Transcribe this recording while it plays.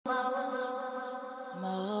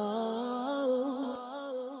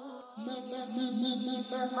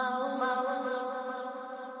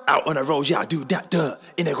Out on the road, yeah, I do that dirt.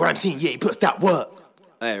 In the grime scene, yeah, he puts that work.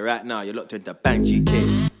 Hey, right now, you're locked into Bang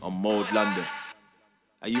GK on Mode London.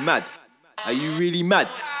 Are you mad? Are you really mad?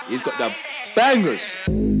 He's got the bangers.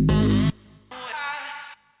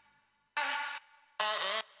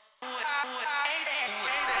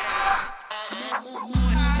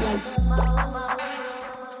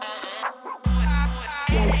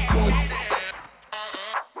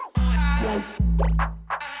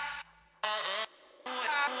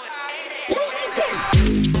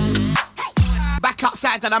 Back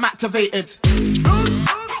outside and I'm activated.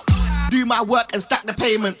 Do my work and stack the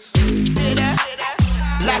payments.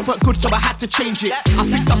 Life weren't good, so I had to change it. I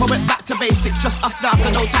fixed up, I went back to basics. Just us now,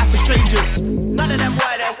 so no time for strangers. None of them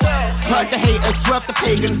were there well. Heard the haters, swerve the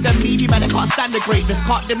pagans. Them needy man, they can't stand the greatness.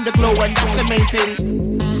 Can't dim the glow, and that's the main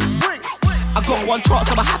thing. I got one chance,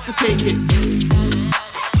 so I have to take it.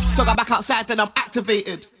 So I back outside and I'm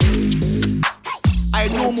activated. I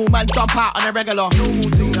ain't normal man, jump out on a regular.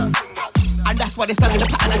 And that's why they stand in the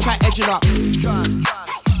pattern and try edging up.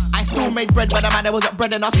 I still made bread when a man there wasn't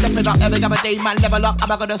bread enough. Stepping up every other day, man, level up.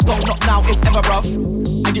 Am I gonna stop? Not now, it's ever rough.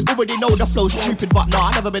 And you already know the flow's stupid, but nah,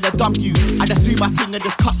 I never been a dumb you. I just do my thing and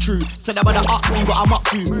just cut through. So never to ask me what I'm up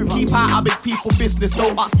to. Keep out of big people business,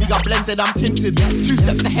 don't ask me, I'm blended, I'm tinted. 2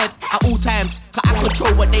 steps ahead at all times, so I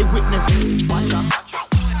control what they witness.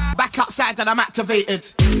 Back outside and I'm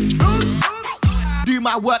activated. Do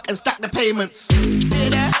my work and stack the payments.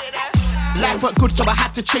 Life weren't good, so I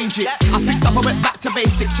had to change it. I fixed up, I went back to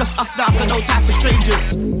basics. Just us now, so no time for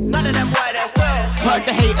strangers. None of them were there well. Heard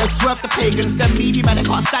the haters, swerve the pagans. Them needy man, they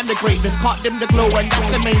can't stand the greatness. Can't dim the glow, and that's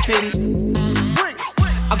the main thing.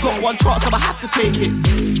 I got one chance, so I have to take it.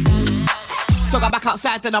 So I back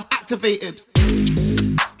outside and I'm activated.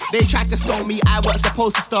 They tried to stop me, I wasn't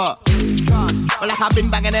supposed to start. But like I've been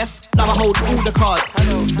banging F, now I hold all the cards.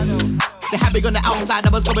 They had me on the outside, I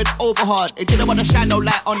was going over hard. It didn't want to shine no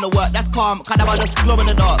light on the work, that's calm, kind of I just glow in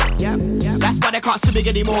the dark. That's why they can't see me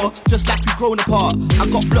anymore, just like we've grown apart. I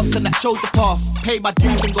got blocked and that showed the path. Paid my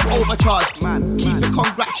dues and got overcharged. Keep it,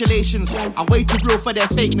 congratulations, I'm way too real for their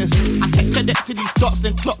fakeness. I kept connected to these dots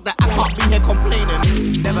and clock that I can't be here complaining.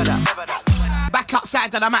 Never that. Back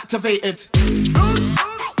outside and I'm activated.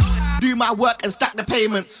 Do my work and stack the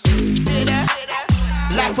payments.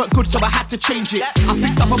 Life weren't good, so I had to change it. I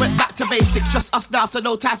fixed up, I went back to basics. Just us now, so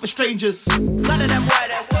no time for strangers. None of them were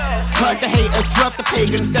there well. Heard the haters, swerve the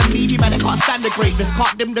pagans. Them needy man, they can't stand the greatness.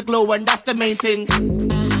 Can't dim the glow, and that's the main thing.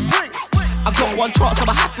 I got one chance, so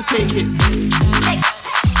I have to take it.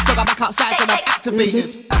 So I back outside and I'm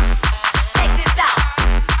activated. Take this out.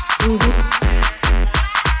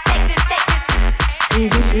 Take this.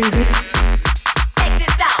 Take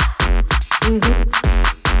this out.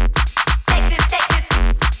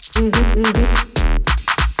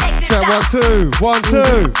 Check 1 2 1 2.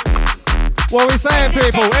 What we saying,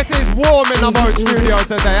 people? It is warm in the Mode studio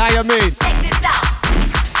today. How you mean? Take this out.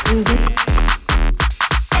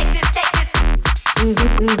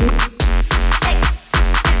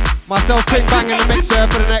 Myself, King Bang in the mix here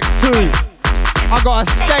for the next 2. I got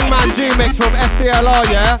a Skengman G mix from SDLR,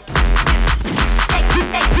 yeah.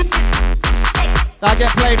 That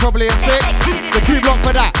get played probably at 6. So keep locked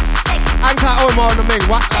for that. Anka Omar on the wing,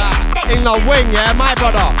 what? In the wing, yeah, my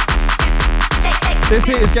brother. This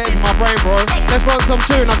heat is getting to my brain, bro. Let's run some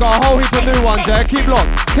tune. I got a whole heap of new ones, yeah. Keep locked.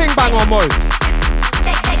 King Bang on Mode.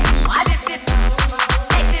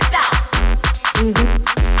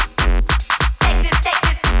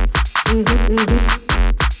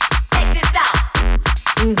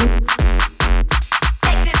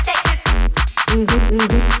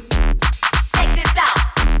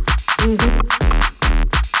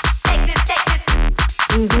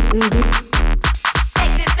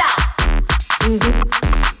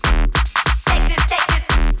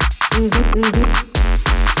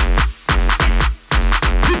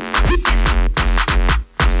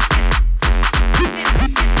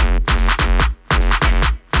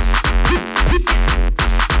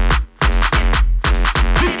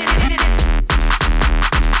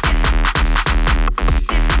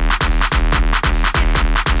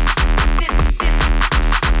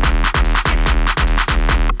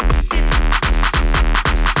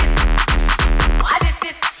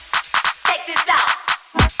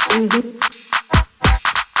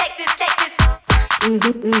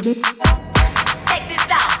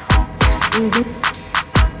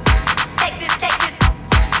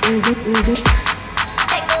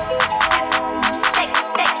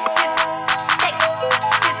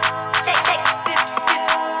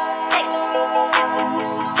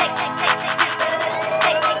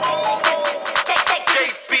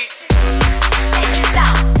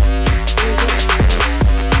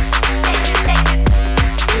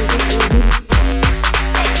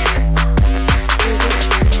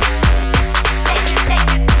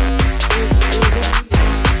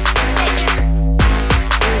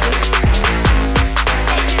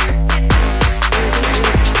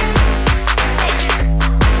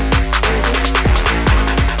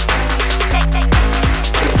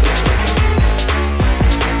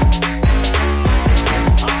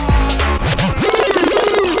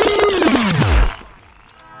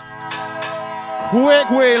 Rick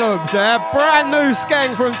Williams, yeah? Brand new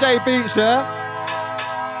skeng from J Beach, yeah?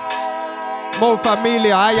 Mo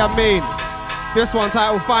Familia, I mean. This one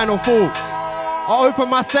titled Final Thought. I'll open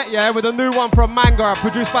my set, yeah, with a new one from Manga,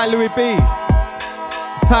 produced by Louis B.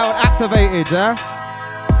 It's titled Activated, yeah?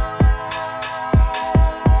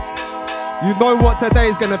 You know what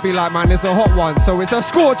today's gonna be like, man. It's a hot one, so it's a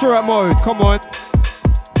scorcher at mode. Come on.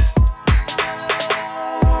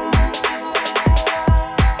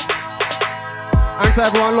 Anti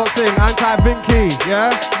everyone locked in. Anti Vinky, yeah?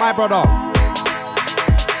 My brother.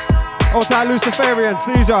 Anti Luciferian,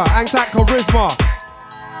 Caesar. Anti Charisma.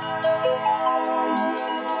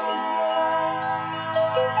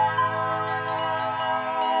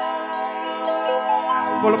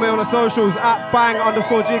 Follow me on the socials at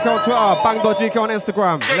bang_GK on Twitter, bang.GK on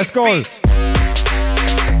Instagram. Let's go.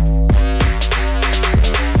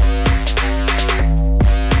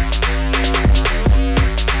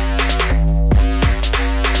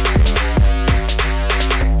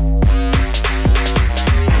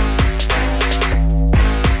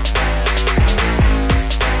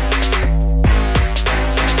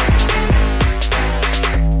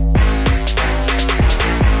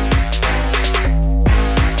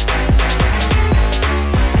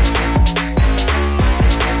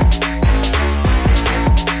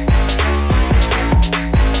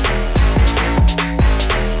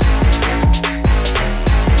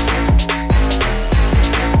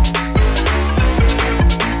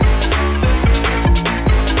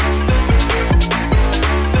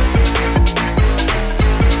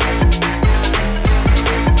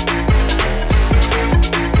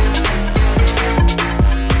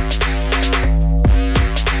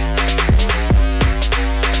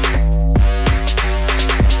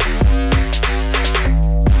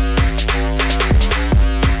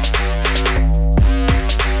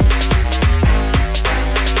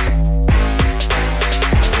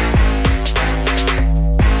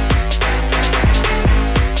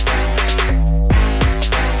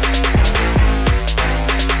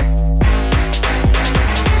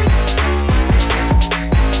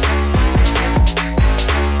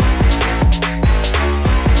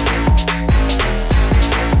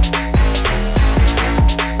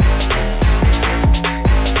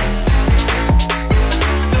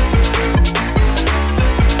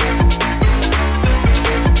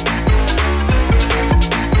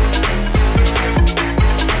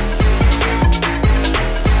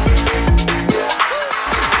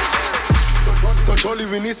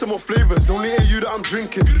 Some more flavors, only AU that I'm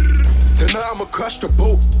drinking. Tonight I'ma crash the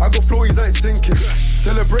boat. I got floaties, I ain't sinking.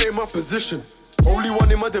 Celebrating my position, only one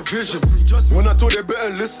in my division. When I told they better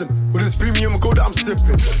listen, with this premium gold that I'm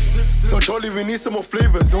sipping. So Charlie, we need some more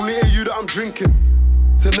flavors, only AU that I'm drinking.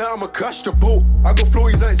 Tonight I'ma crash the boat. I got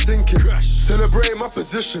floaties, I ain't sinking. Celebrating my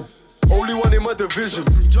position, only one in my division.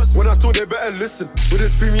 When I told they better listen, with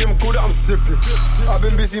this premium gold that I'm sipping. I've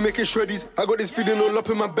been busy making shreddies. I got this feeling all up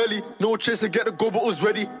in my belly. No chance to get the go bottles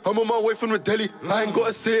ready. I'm on my way from the deli. I ain't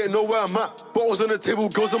gotta say it, know where I'm at. Bottles on the table,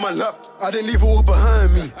 girls on my lap. I didn't leave it all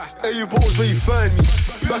behind me. Hey, you bottles where you find me.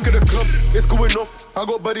 Back at the club, it's going off. I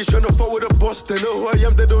got buddies trying to fuck with a boss. They know who I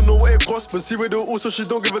am, they don't know what it costs. But see where they also she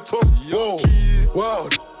don't give a toss. Whoa,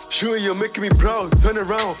 wild. Sure, you're making me proud. Turn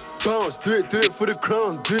around, bounce, do it for the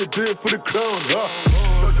crown. Do it for the crown.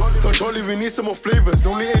 So Charlie, we need some more flavors.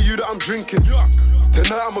 Only AU that I'm drinking.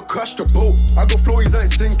 Tonight I'ma crash the boat. I got floaties, I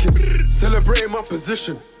ain't sinking. Celebrating my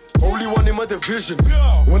position, only one in my division.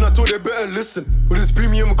 When I told they better listen, with this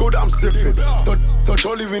premium gold that I'm sipping. So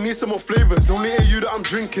Charlie, we need some more flavors. Only AU that I'm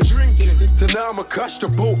drinking. Tonight I'ma crash the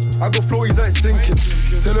boat. I got floaties, I ain't sinking.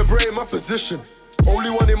 Celebrating my position,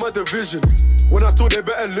 only one in my division. When I told they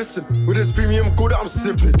better listen, with this premium gold that I'm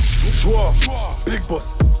sipping. Joie, big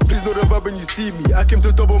boss, please know the vibe when you see me. I came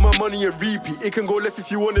to double my money and repeat. It can go left if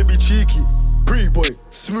you wanna be cheeky. Pretty boy,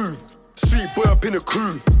 smooth, sweet boy up in the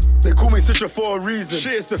crew. They call me such a for a reason.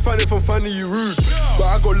 Shit, it's the fan if I'm finding you rude. But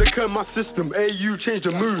I got liquor in my system, AU change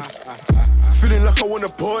the mood. Feeling like I wanna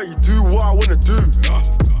party, do what I wanna do.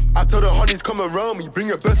 I tell the honeys come around me, bring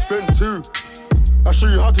your best friend too. I'll show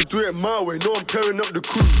you how to do it my way, know I'm tearing up the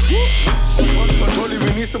crew. So Charlie,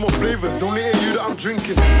 we need some more flavors, only AU that I'm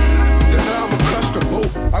drinking. Tonight I'ma crash the boat,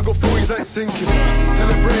 I got floaties, I ain't sinking.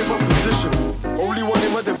 Celebrating my position, only one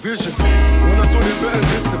in my division. When I told they better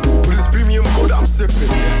listen, with this premium gold that I'm sipping.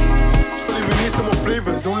 Charlie, we need some more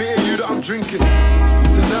flavors, only AU that I'm drinking.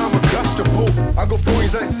 Tonight I'ma crash the boat, I got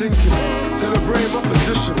floaties, I ain't sinking. Celebrating my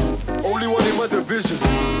position, only one in my division.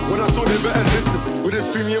 When I told they better listen, with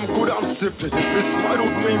this premium gold that I'm sipping. This is why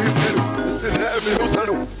don't make me feel it. This is that me no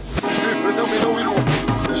stand up. Shit, but tell me no we don't.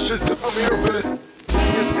 This shit's I'm here for this.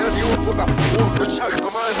 This is as you fuck up. Oh, the check,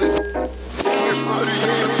 I'm on this.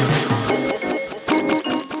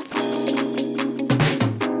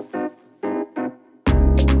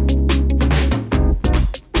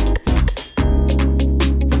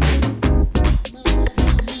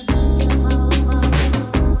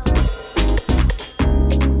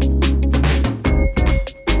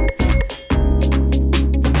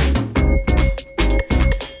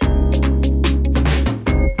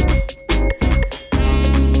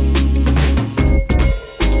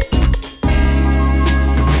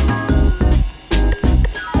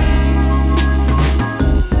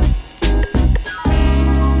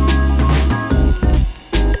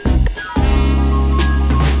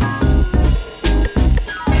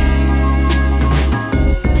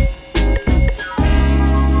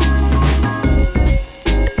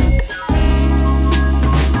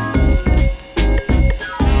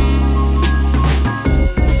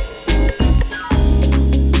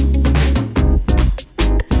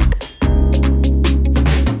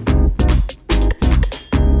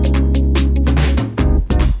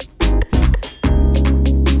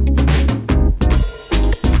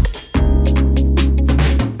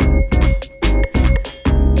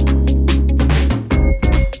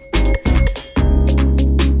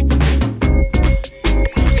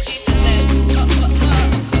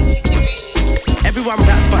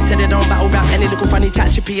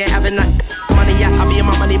 Chippy ain't having that money yet. I'll be in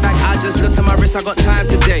my money bag. I just looked at my wrist, I got time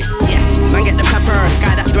today. Yeah, man, get the pepper,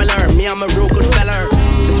 sky that dweller. Me, I'm a real good fella.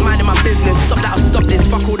 Just minding my business. Stop that, I'll stop this.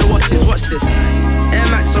 Fuck all the watches, watch this. Air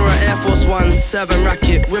Max or an Air Force One, serving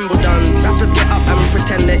racket, Wimbledon. Rappers get up and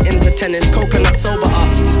pretend they're into tennis. Coconut sober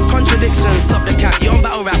up. Contradictions, stop the cat. You on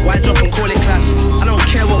battle rap, why drop and call it clash? I don't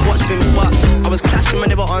care what watch been bust. I was clashing when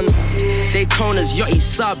they were on Daytona's yachty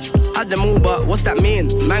subs. Had them all, but what's that mean?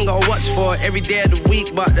 Man got a watch for every day of the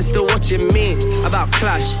week, but they're still watching me. About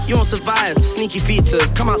clash, you won't survive. Sneaky features,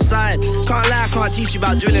 come outside. Can't lie, I can't teach you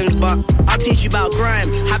about drillings, but I'll teach you about grime.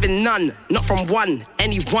 Having none, not from one,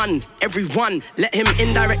 anyone, everyone. Let him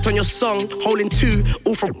indirect on your song, holding two,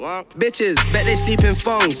 all from bitches. Bet they sleep in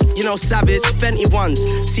phones, you know savage, Fenty ones.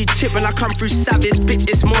 See chip when I come through savage, bitch,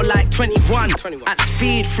 it's more like 21. At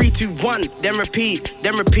speed, 3, 2, 1, then repeat,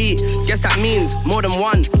 then repeat. Guess that means more than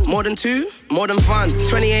one, more than two, more than fun.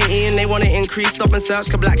 2018, they wanna increase, stop and search,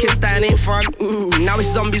 cause black kids dying ain't fun. Ooh, now it's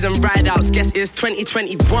zombies and ride outs, guess it's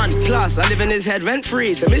 2021. Plus, I live in his head rent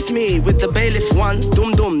free, so miss me with the bailiff ones.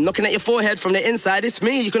 Doom doom, knocking at your forehead from the inside, it's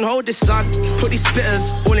me, you can hold this son. Put these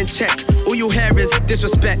spitters all in check, all you hear is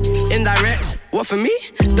disrespect. Indirects, what for me?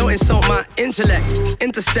 Don't insult my intellect.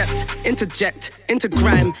 Intercept, interject, into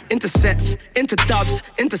grime, intersects, into dubs,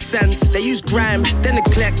 into sense. They use grime, then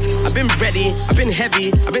neglect. I've been ready, I've been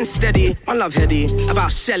heavy, I've been steady. I love heady,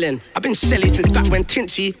 about shelling. I've been shelly since back when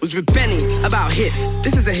Tinchy was with Benny. About hits,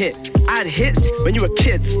 this is a hit. I had hits when you were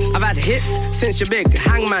kids. I've had hits since you're big.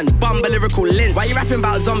 Hangman, bumble lyrical lynch. Why you rapping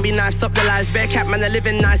about zombie knives? Stop the lies. Bear cat man, they're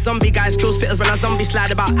living nice. Zombie guys kill spitters when I zombie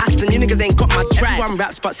slide. About Aston, you niggas ain't got my track. Everyone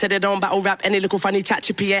raps but said they don't battle rap. Any little funny chat,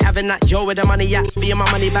 Chippy ain't having that. Yo, where the money at? Be in my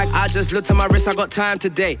money bag. I just looked at my wrist, I got time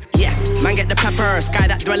today. Yeah, man, get the pepper, sky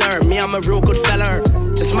that dweller. Me, I'm a real good fella.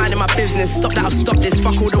 Just minding my business. Stop that, I'll stop this.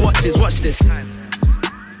 Fuck all the watches, watch this.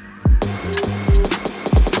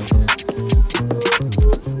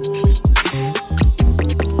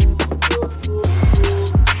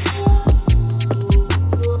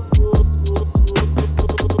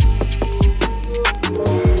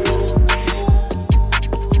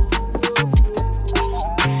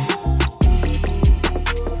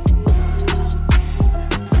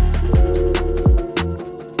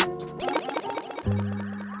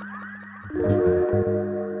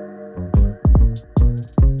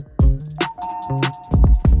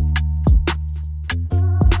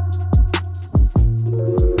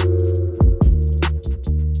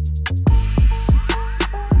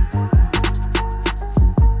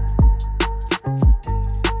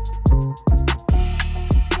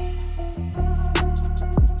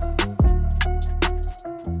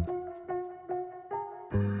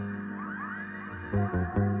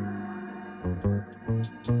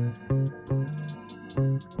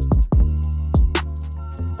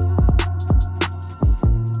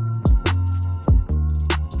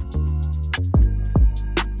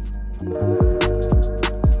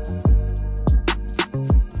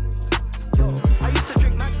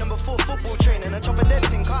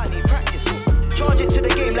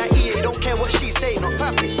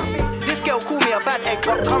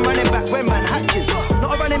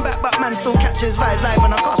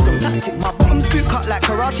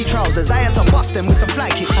 With some fly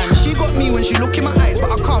kicks, and she got me when she look in my eyes, but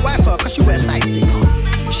I can't wife her cause she wears size 6.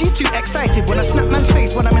 She's too excited when I snap man's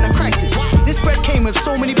face when I'm in a crisis. This bread came with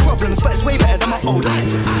so many problems, but it's way better than my old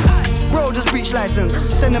life. Bro just breached license,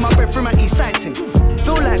 sending my bread through my east side ting.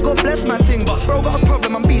 Feel like God bless my ting, but bro got a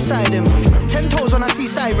problem, I'm beside him. 10 toes when I see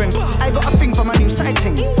siren, I got a thing for my new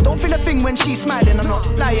sighting. Don't feel a thing when she's smiling, I'm not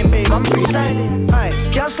lying, babe, I'm freestyling. Aye,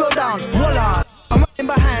 girl slow down, voila. I'm running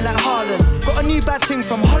behind like Haaland. Got a new bad ting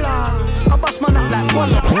from Holla. I bust my nut like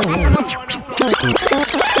voila.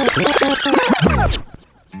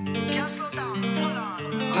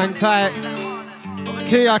 Hang tight.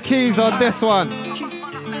 Kia keys on this one.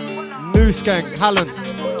 New Skank, Hallen.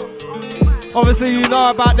 Obviously you know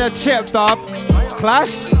about their chip dub.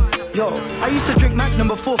 Clash. Yo, I used to drink Magnum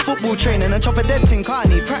before football training and chop a dead thing, can't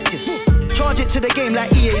need practice. Charge it to the game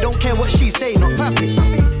like EA, don't care what she say, not Pappas.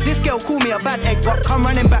 This girl call me a bad egg, but come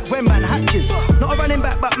running back when man hatches. Not a running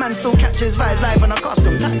back, but man still catches vibes live on a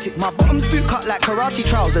custom tactic. My bottoms boot cut like karate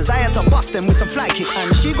trousers, I had to bust them with some fly kicks.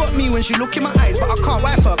 And she got me when she look in my eyes, but I can't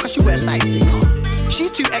wife her cause she wears size 6. She's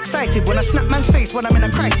too excited when I snap man's face when I'm in a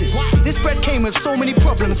crisis. This bread came with so many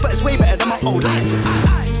problems, but it's way better than my old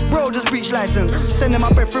life. Bro just breached license, sending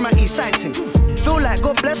my bread through my east side ting. Feel like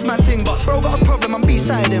God bless my ting, but bro got a problem, I'm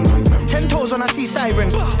beside him. 10 toes when I see siren,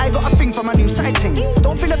 I got a thing for my new sighting.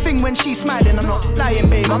 Don't feel a thing when she's smiling, I'm not lying,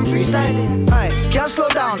 babe, I'm freestyling. Aye, girl slow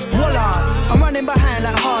down, voila. I'm running behind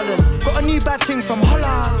like Haaland. Got a new bad ting from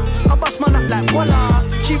Holla. I bust my nut like voila.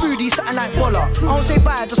 She Rudy, something like voila. I don't say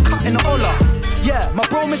bye, just cut in the Ola. Yeah, my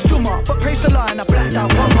bro Miss Juma, but praise the line, I blacked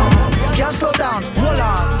out one more. Girl slow down,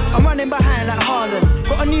 voila. I'm running behind like Haaland.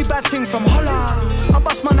 Got a new bad ting from Holla. I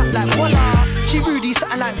bust my nut like voila. She Rudy,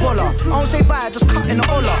 something like voila. I don't say bye, just cut in the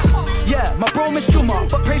Ola. Yeah, my bro Miss Juma,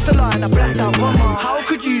 but praise the line, I blacked out one more. How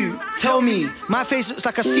could you tell me my face looks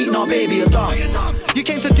like a seat? Nah, baby, you're dumb. You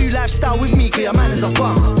came to do lifestyle with me, cause your man is a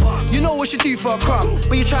bum. You know what you do for a crumb,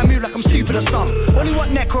 but you try and move like I'm stupid or something. Only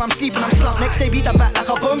want neck or I'm sleeping, I'm slumped. Next day beat the back like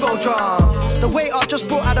a bongo drum. The waiter just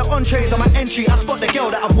brought out the entrees on my entry. I spot the girl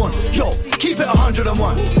that I want. Yo, keep it 101.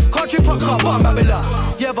 Country pop car, bum, Babylon.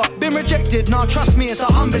 Yeah, but been rejected, nah, trust me, it's a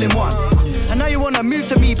humbling one. And now you wanna move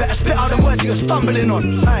to me, better spit out the words you're stumbling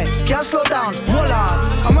on. Aye, girl slow down, voila.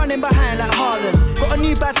 I'm running behind like Haaland. Got a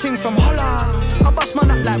new bad ting from Holla. I bust my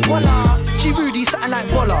nut like voila. She Rudy, something like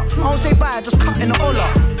voila. I don't say bye, just cut in the Ola.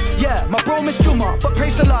 Yeah, my bro Miss Juma, but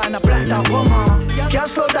praise the line, I blacked out one more. Girl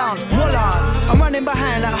slow down, voila. I'm running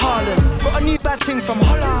behind like Haaland. Got a new bad ting from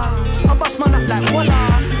Holla. I bust my nut like voila.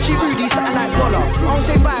 She Rudy, something like voila. I don't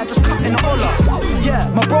say bye, just cut in the Ola. Yeah,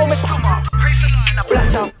 my bro Miss Juma, praise the line, I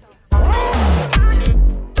blacked out.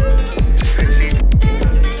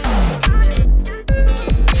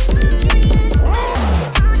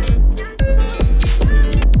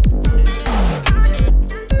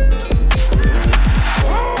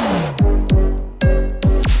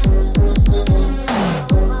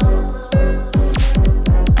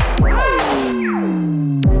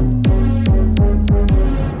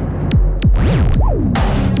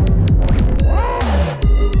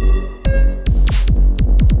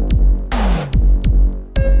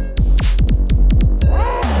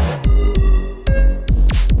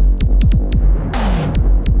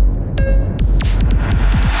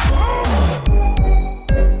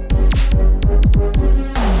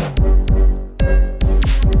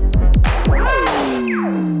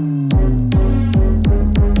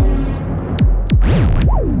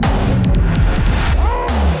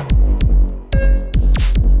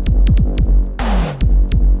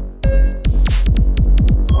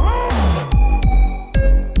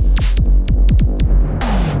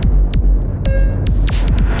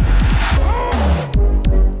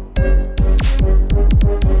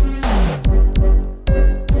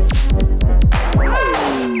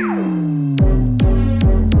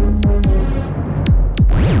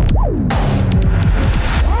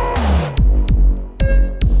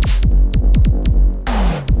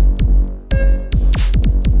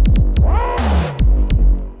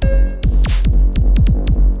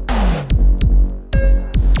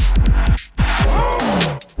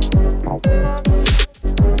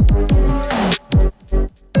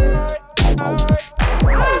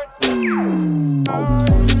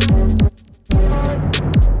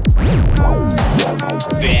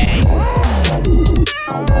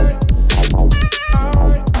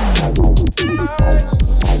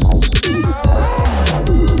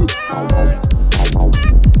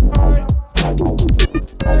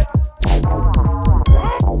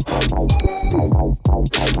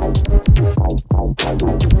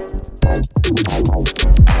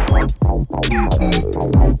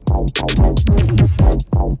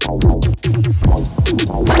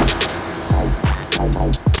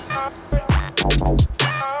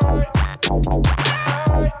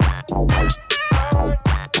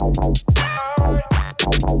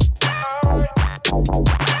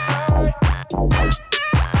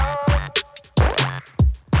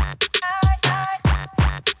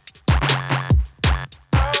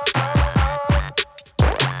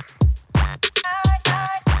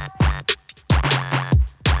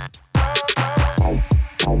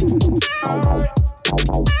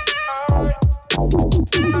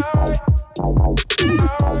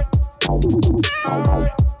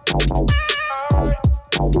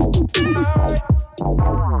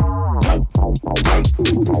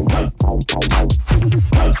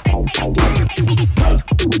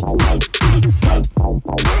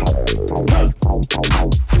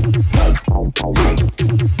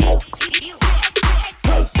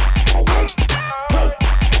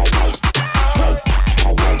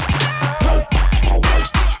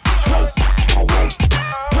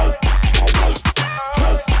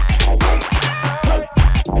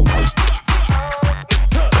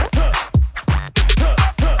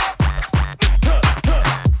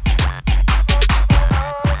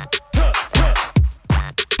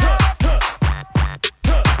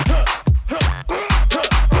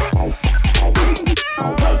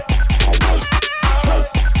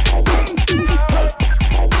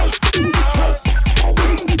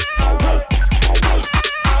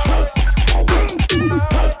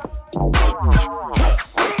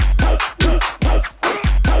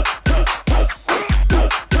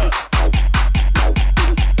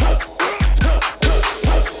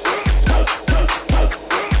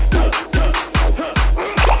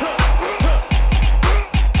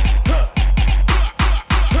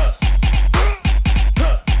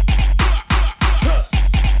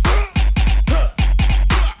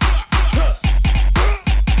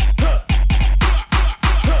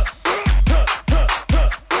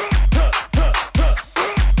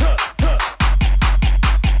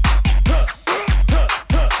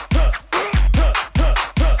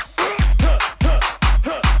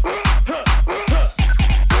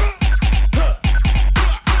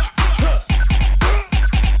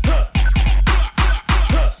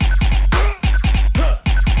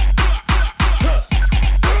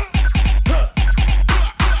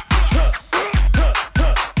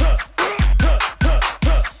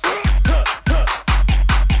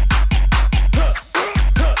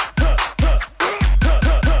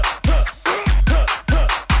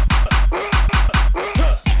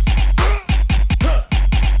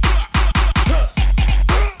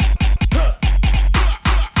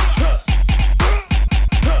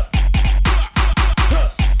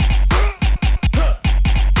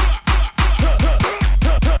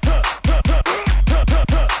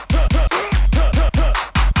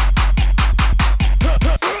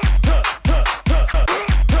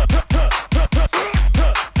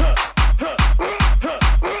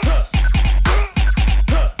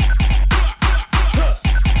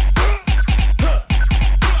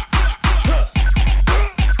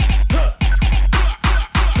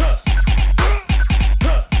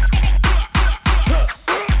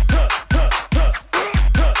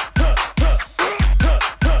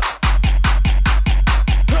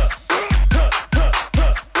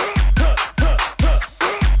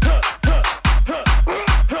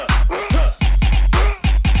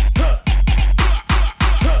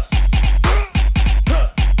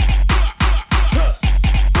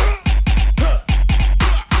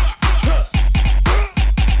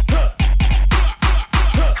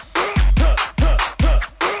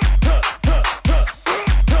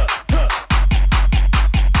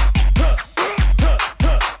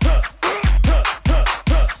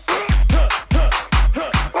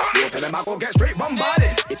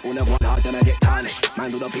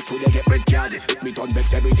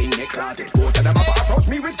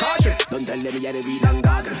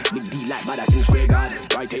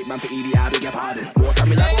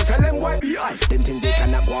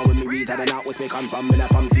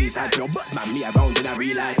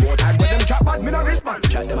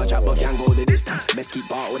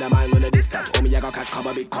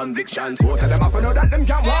 Convictions, both of them have to know that them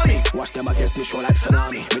can't warn me. Watch them against me, show like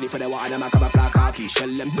tsunami. Ready for the water, them a come a fly khaki.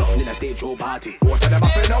 Shell them down in a stage show party. Both of them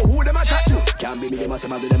have to know who them a chat to. Can't be me, they must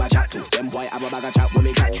have them a chat to. Them boy have a bag of chat when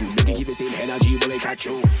they catch you. They can keep the same energy when they catch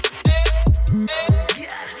you.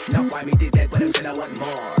 Now why me did that, but them said I want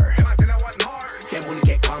more. Them will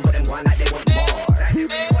get calm, but them go on like they want more.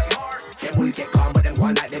 Them will get calm, but them go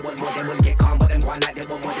on like they want more. Them will get calm, but them go on like they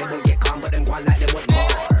want more. Them will get calm, but them go on like they want more.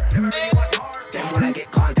 Them will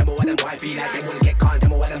get calm, tell me what them boy feel like. Them will get calm, tell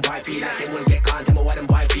me what them boy feel like. Them will get calm, tell me what them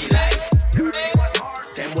boy feel like.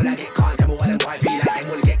 Them will get calm, tell me what them boy feel like.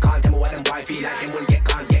 Them will get calm, tell me what them boy feel like. Them will get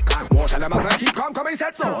calm, get calm. More tell them I keep calm, come and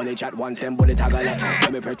set so. Only chat once, them bullet tag a let.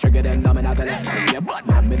 When me press trigger, them numb and I go let. Yeah, bad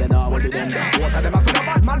man, me don't know what to them. More tell them I feel a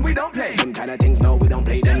bad man, we don't play. Them kind of things, no, we don't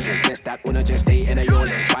play them. Just that, wanna just stay in a your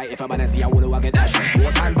lane. Try if I'm gonna see I wanna get that shit.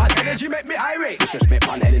 More time, bad energy make me irate. Disrespect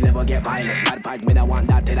on head, never get violent. Bad vibes, me don't want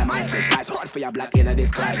that till I'm ice. Life's hard for your black in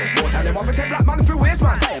this climate. More time them off and take black man through waste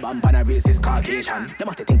man. Fire bomb on a racist Caucasian. They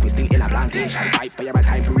must think we still in a plantation. Fight for your right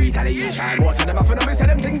time for retaliation. More time them off and say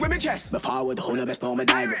them thing with me chest. Me forward, who know best know me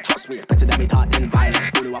direct. Trust me, it's better than me thought than violence.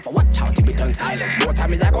 Who do I for watch out if it turn silent. More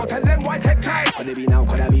time me I go tell them why take time. Could it be now,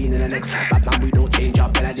 could it be in the next life. But man we don't change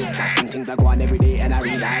up in a this life. Some things that go on every day in a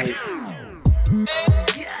real life.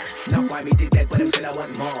 Now why me did that but them still I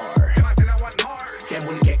want more. Them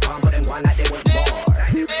will get calm but them go on like they want more.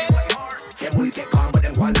 Them will get calm but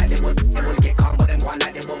them go on like they want. Them will get calm but them go on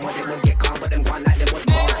like they want more. Them will get calm but them go on like they want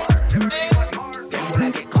more. Them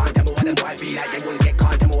will get calm, tell me what them boy feel like. Them will get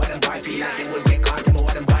calm, tell me what them boy feel like. Them will get calm, tell me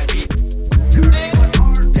what them boy feel.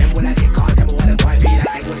 Them will get calm, tell me what them boy feel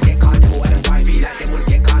like. Them will get calm, tell me what them boy feel like. Them will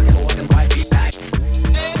get calm, tell me what them boy feel like.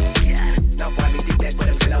 Now why me did that but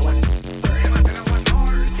them still I want.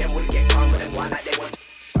 Them will get calm but them go on like they want.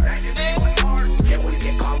 Them will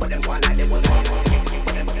get calm but them go on like they want more.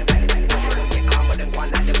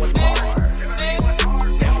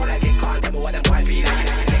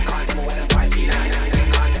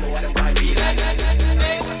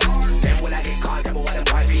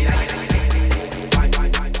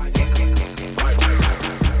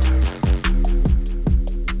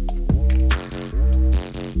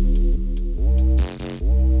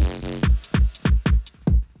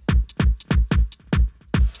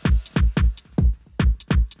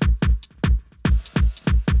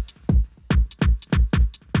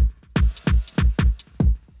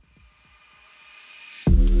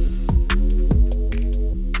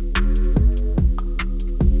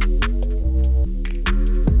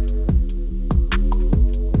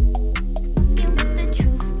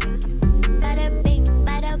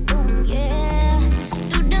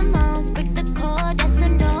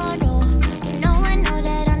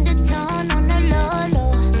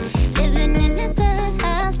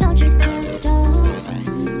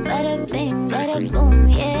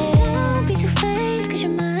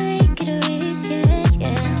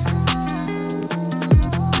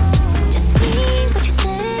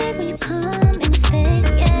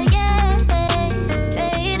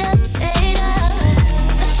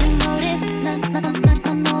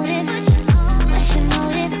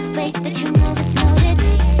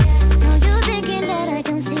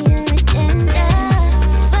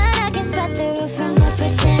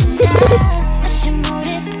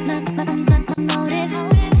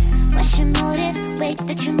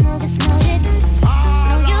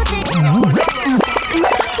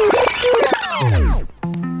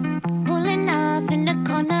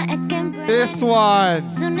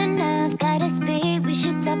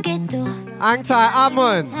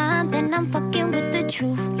 Anti-Amon. Then I'm fucking with the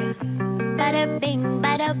truth. Bada bing,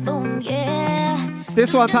 bada boom, yeah.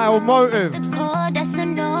 This one titled Motive.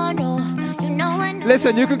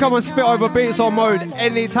 Listen, you can come and spit over beats on Mode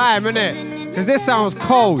anytime, innit? Because this sounds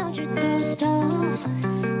cold.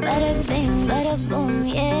 Bada bing, bada boom,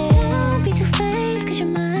 yeah. Don't be too faced, cause you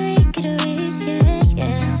might get erased, yeah,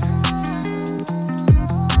 yeah.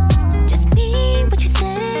 Just mean what you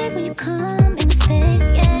say when you come in the space,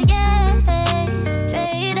 yeah, yeah.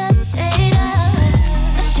 Straight up, straight up.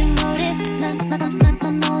 What's your motive? My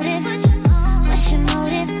motive. What's your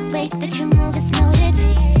motive? Wait, that you move is noted.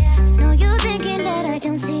 No, you thinking that I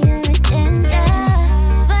don't see your agenda,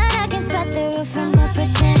 but I can spot the roof from a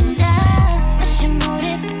pretender. What's your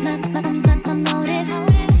motive? My motive.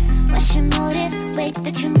 What's your motive? Wait,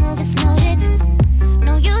 that you move is noted.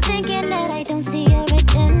 No, you thinking that I don't see your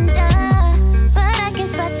agenda, but I can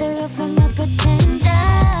spot the roof from a pretender.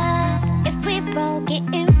 Bro, get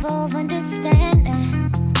involved, understand that.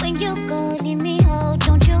 When you go, leave me hold,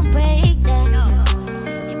 don't you break that.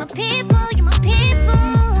 You my people, you my people.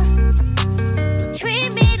 So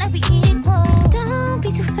treat me like we equal. Don't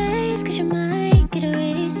be too faced, cause you might get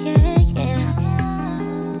erased, yeah, yeah.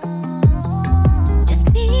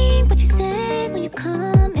 Just mean what you say when you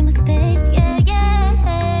come in my space, yeah,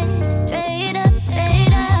 yeah. Straight up,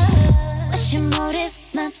 straight up. What's your motive?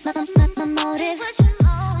 My motive.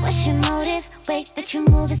 What's your motive? Wait, that you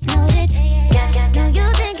move is noted. No, you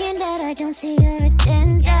thinking that I don't see your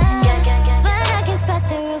agenda, but I can spot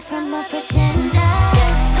the roof from a pretender.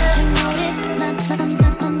 What's your motive? My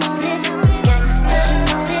motive. What's your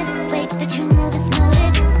motive? Wait, that you move is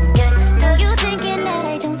noted. No, you thinking that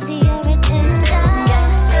I don't see your agenda,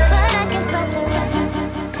 but I can spot the roof from a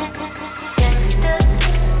pretender.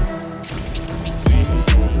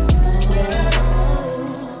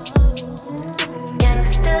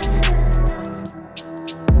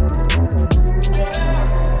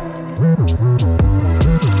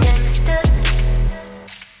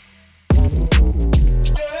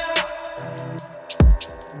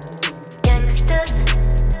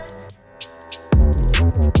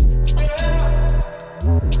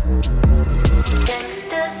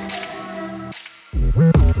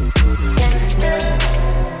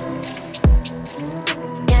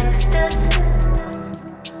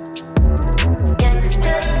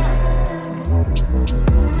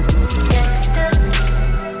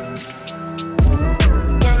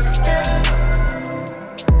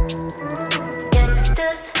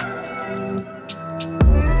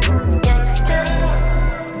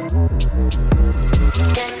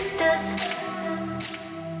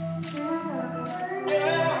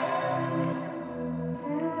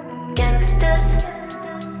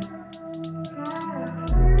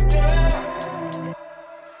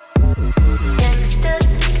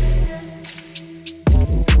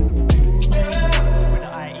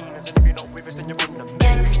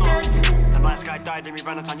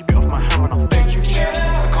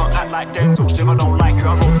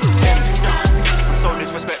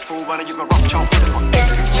 when I use my rough childhood as my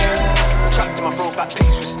excuse. Trapped in my throwback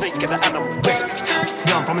pics with snakes, get the animal rescue.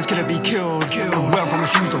 Where I'm from is gonna be killed, and where I'm from is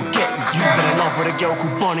shoes don't get you. Been in love with a girl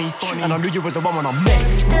called Bonnie, and I knew you was the one when I met.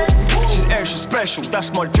 She's air, she's special,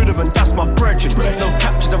 that's my Judaman, that's my brethren. No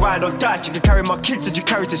capture the ride or die, she can carry my kids and you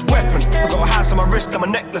carry this weapon. I got a house on my wrist and my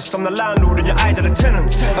necklace, I'm the landlord and your eyes are the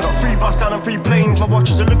tenants. I got 3 bus down and 3 planes, my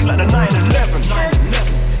watches are looking like the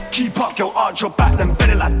 9/11. Keep up, yo, arch your back, then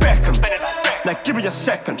bend it like Beckham. Now give me a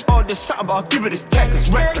second. Oh, there's something, but I'll give it this tech. It's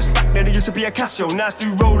reckless. Back then it used to be a Casio. Now it's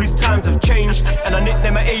through Rollies, times have changed. And I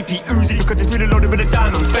nickname it AP Uzi because it's really loaded with a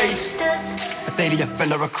diamond base. A daily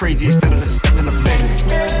offender, a crazy instead of the step in the bends.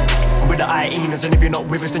 I'm with the hyenas, and if you're not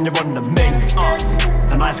with us, then you're on the mends.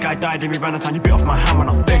 The nice guy died and we ran out of time. You bit off my hand when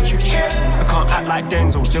I fed you. I can't act like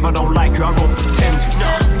Denzel, so if I don't like you, I won't pretend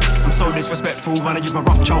to. I'm so disrespectful when I use my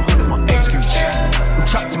rough childhood as my excuse. I'm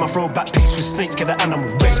trapped in my throwback pics with snakes, get the animal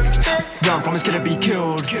rescue. Where I'm from is gonna be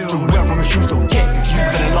killed, and where I'm from is shoes don't get you.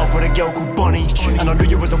 Been in love with a girl called Bonnie, and I knew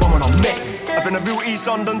you was the one when I met. I've been a real East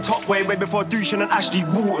London top way before douching and Ashley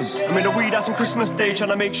Waters. I'm in a weed house on Christmas Day trying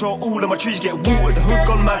to make sure all of my trees get watered. The hood's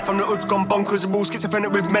gone mad from the hood's gone bonkers. I'm all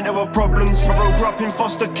schizophrenic with mental health problems. My bro grew up in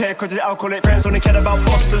foster care cause his alcoholic parents only cared about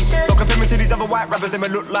fosters. Don't compare me to these other white rappers, they may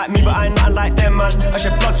look like me but I ain't nothing like them, man. I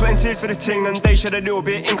shed blood, sweat and tears for this ting and they shed a little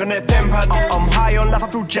bit ink on their pen pad. I'm high on life,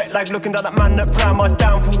 I feel jet lag looking down that man that planned my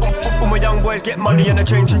downfall. All my young boys get money and they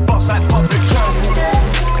train to bust like public transport.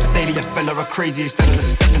 A daily offender, a crazy instead of the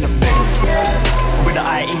step in the bends. With the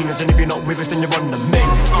hyenas, and if you're not with us, then you're on the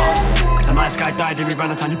mends. The nice guy died and we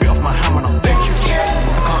ran out of time. You bit off my hand when I fed you.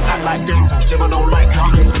 I can't act like Denzel, so if I don't like you, I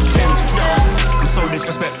won't pretend to. I'm so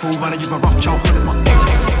disrespectful when I use my rough childhood as my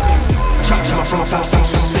excuse. Trapped in from a fell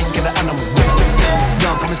fence with snakes, get the animal rescue.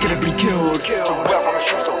 Where I'm from is gonna be killed, where I'm from is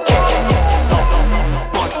shoes don't get you.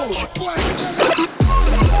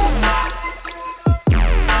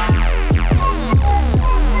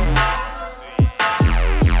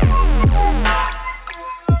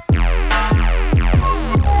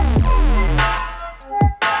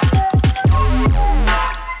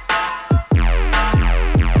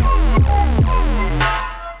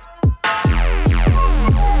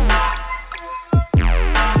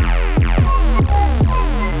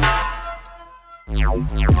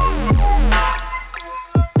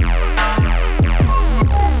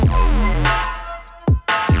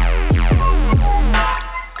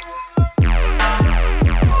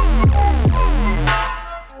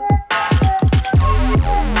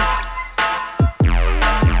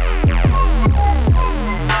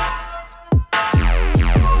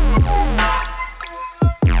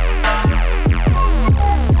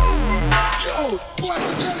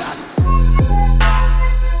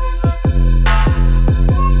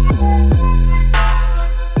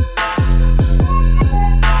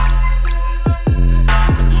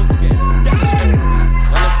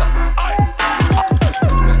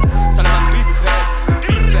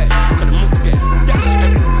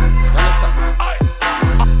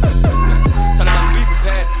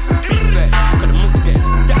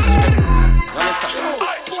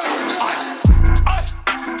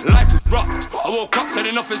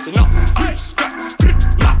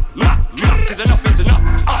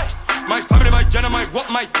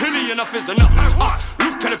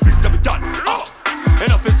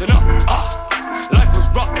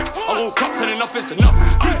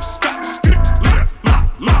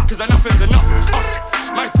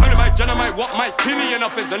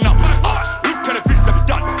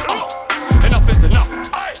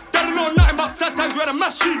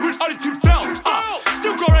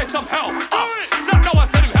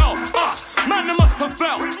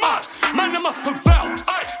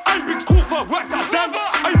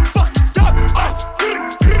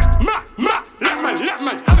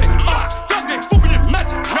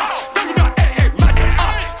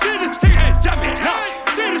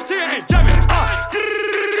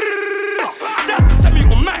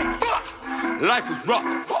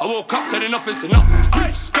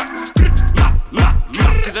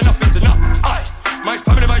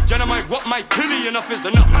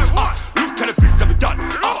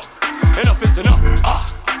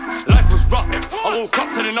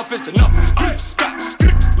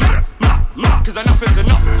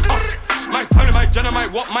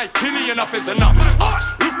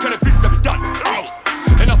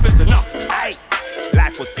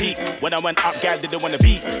 Didn't wanna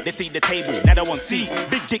beat, they see the table, now they want see.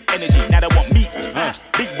 Big dick energy, now they want meat.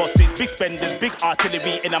 Big bosses, big spenders, big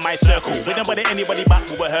artillery in my circle. When anybody back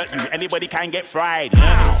will hurt you, anybody can get fried.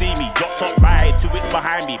 See me, drop top ride, 2 weeks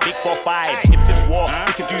behind me, big 4-5. If it's war,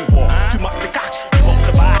 we can do war. Too much cigar, you won't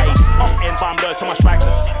survive. Off end bomb low to my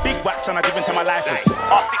strikers. Big wax and I give in to my lifers.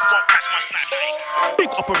 R6 won't catch my snap. Big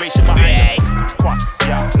operation behind us. Quas,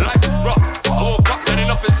 yeah. Life is rough, but I woke up, said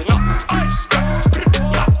enough is enough.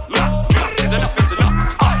 Is enough is enough.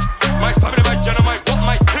 My family, my gen, my what,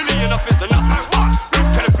 my killing, enough is enough.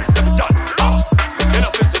 Look at the things that we done.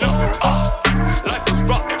 Enough is enough. Life is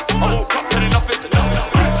rough, I woke up, said enough is enough.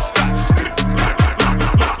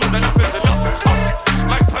 Is enough is enough.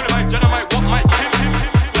 My family, my gen, my what, my killing,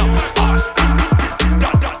 enough.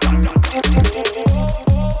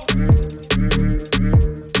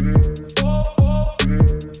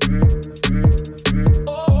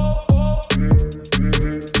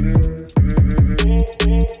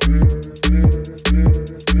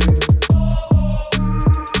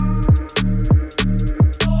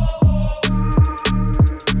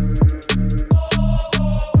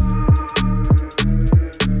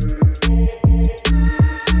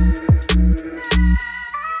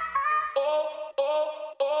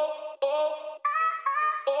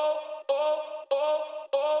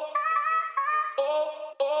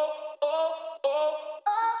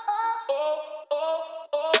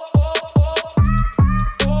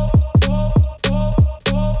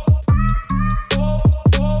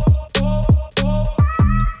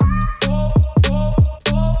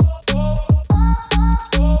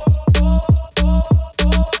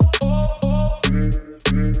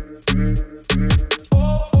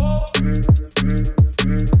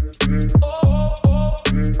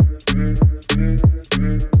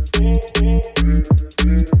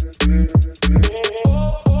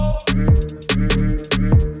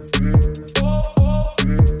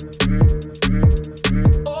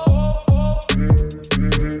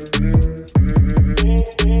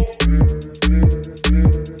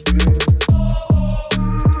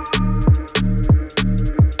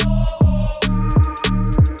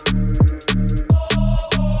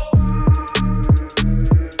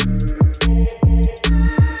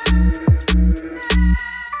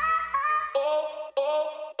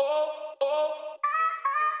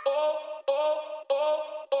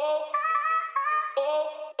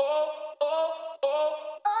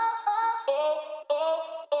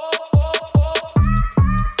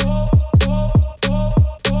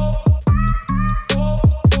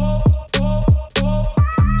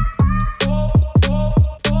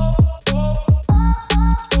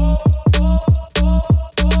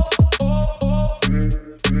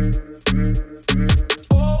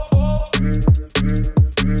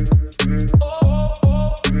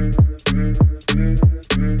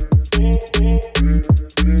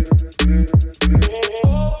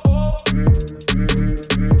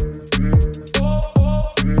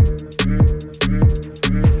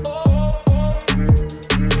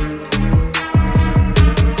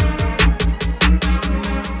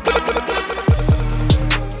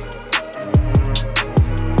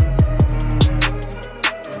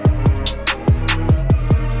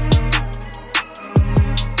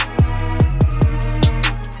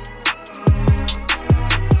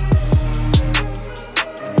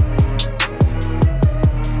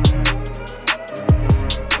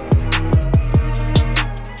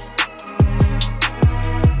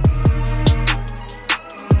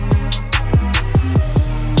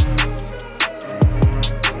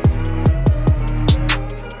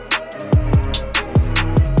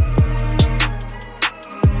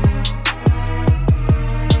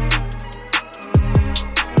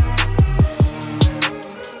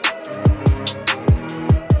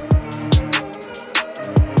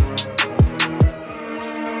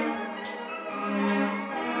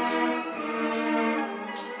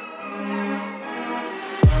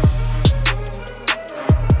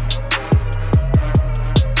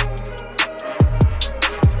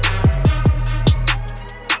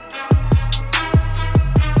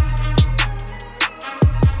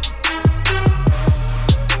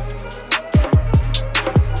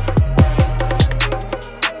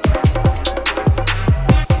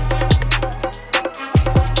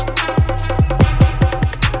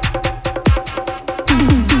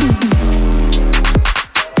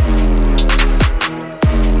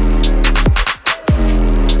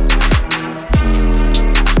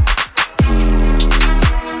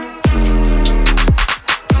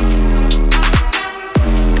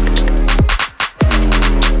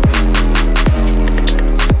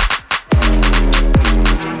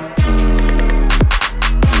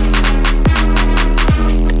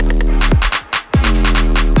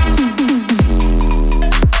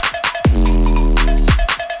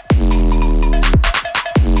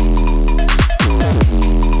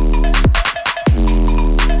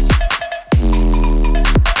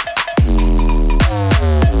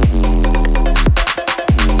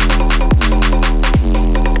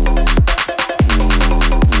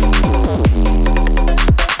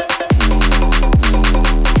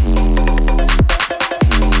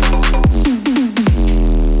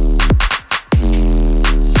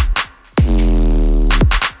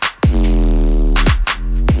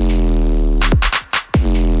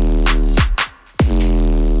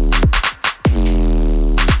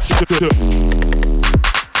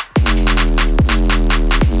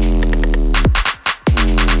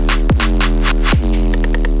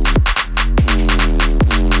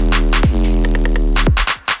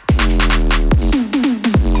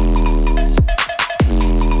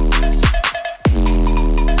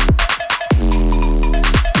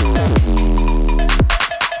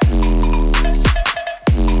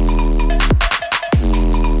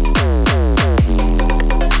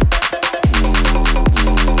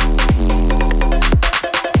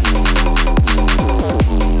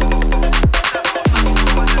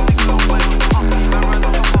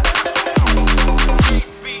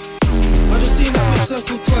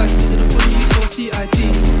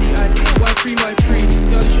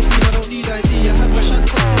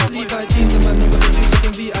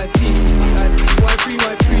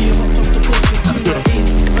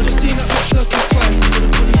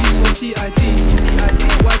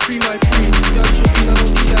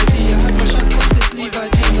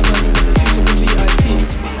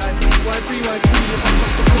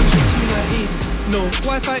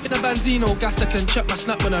 Gas that can check my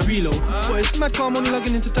snap when I reload. But it's mad calm only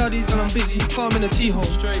logging into 30s and I'm busy, calm in a T-hole.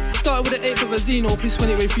 Started with an 8th of a Zeno, piss when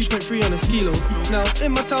it weighed 3.3 on a skilo. Now,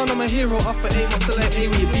 in my town I'm a hero, after 8 months I like, hey,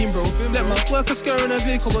 where you been, bro? Let my worker scare in a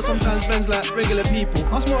vehicle, but sometimes Ben's like regular people.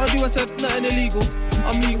 Ask what I do, I said, nothing illegal.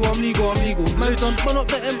 I'm legal. Man's done, run up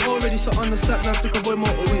the M already, so on the sat nav, quick avoid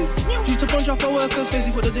motorways. Due to bunch off our workers,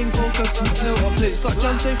 facing with the ding focus and out plates. Got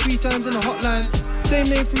Jan say 3 times in a hotline. Same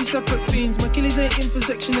name, 3 separate fiends. My killies ain't in for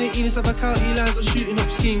section 18, it's other county lines are shooting up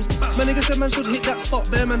schemes. My nigga said man should hit that spot,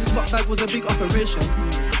 bear man, the Scott bag was a big operation.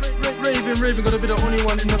 Raving, gotta be the only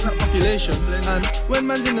one in the black population. And when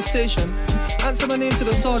man's in the station, answer my name to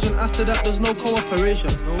the sergeant, after that there's no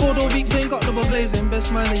cooperation. Bordeaux weeks ain't got double glazing,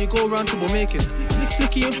 best man and you go round trouble making.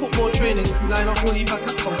 Flicky in football training, line up all back,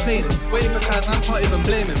 that's complaining. Waiting for time, I can't even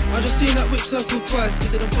blame him. I just seen that whip circle twice,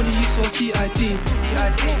 is it a funny youths or CID?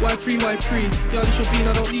 Y3, yeah, this should be,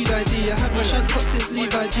 I don't need ID. I had my shank up since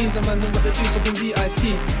Levi jeans, and man, got the juice up in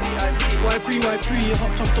VIP. Y3, you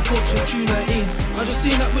hopped off the porch in 219. I just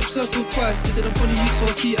seen that whip circle twice, is it a funny youths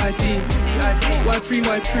or CID? Y3,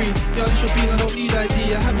 yeah, this should be, I don't need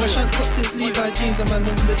ID. I had my shank up since Levi jeans, and man,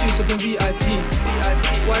 got the juice up in VIP.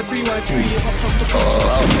 Y3, you hopped off the porch.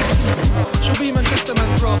 Should be Manchester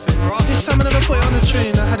man's graphic. This time I never put it on a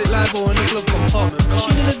train, I had it live or in the glove compartment.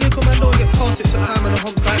 Machine in the vehicle, man, don't get past it. Took time and a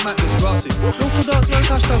hump like Matt was grassy. Local dance man's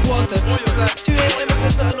hashtag water. It was like 2 AM and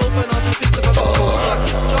there's nothing open, I'll be pissed if I got more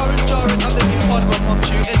starters. Jarring, I beg your pardon, my mum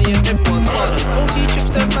shoot any and everyone's fathers. OT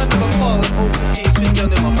chips, them man never far, and old 15 spin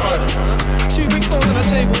down in my pardon. 2 big phones on the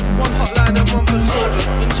table, 1 hotline and 1 for the soldier.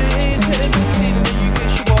 In JA it's hitting 16 in the UK,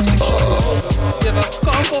 sugar off 6 shots. Yeah, but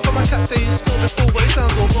got a call from my cat say he scored before, but it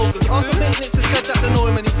sounds all bogus. After maintenance has said that they know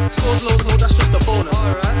him and he scores low, so that's just a bonus.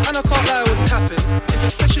 And I can't lie, I was capping. If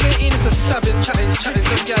it's section 18, it's a stabbing, chatting, some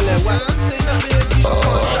gal there whapping. Saying that me and you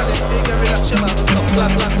can't stand it, big and relax your mouth and stop blah.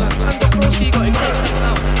 And the broski got him out.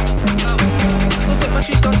 Still take my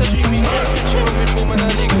tree, start to dream, we get it. Showing rich woman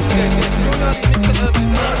and legal skank. You know how they mix it up,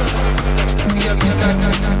 it's not.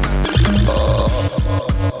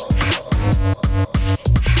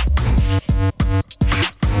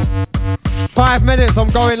 5 minutes, I'm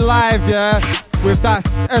going live, yeah, with that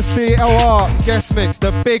SDLR guest mix,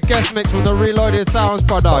 the big guest mix from the Reloaded Sounds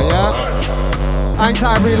brother, yeah? Hang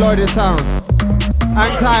tight, Reloaded Sounds.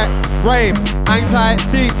 Hang tight, Rave. Hang tight,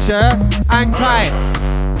 Deech, yeah? Hang tight.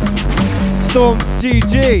 Storm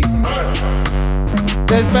GG.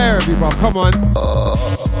 There's Bear of you, bro, come on.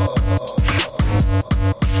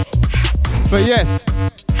 But yes,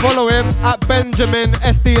 follow him at Benjamin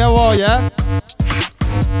SDLR, yeah?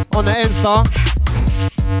 On the Insta.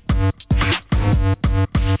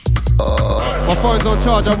 My phone's on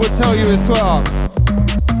charge, I would tell you his Twitter.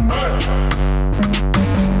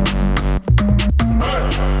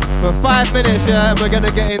 For 5 minutes, yeah, and we're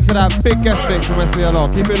gonna get into that big guest mix from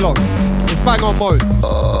SDLR. Keep it locked. It's bang on mode.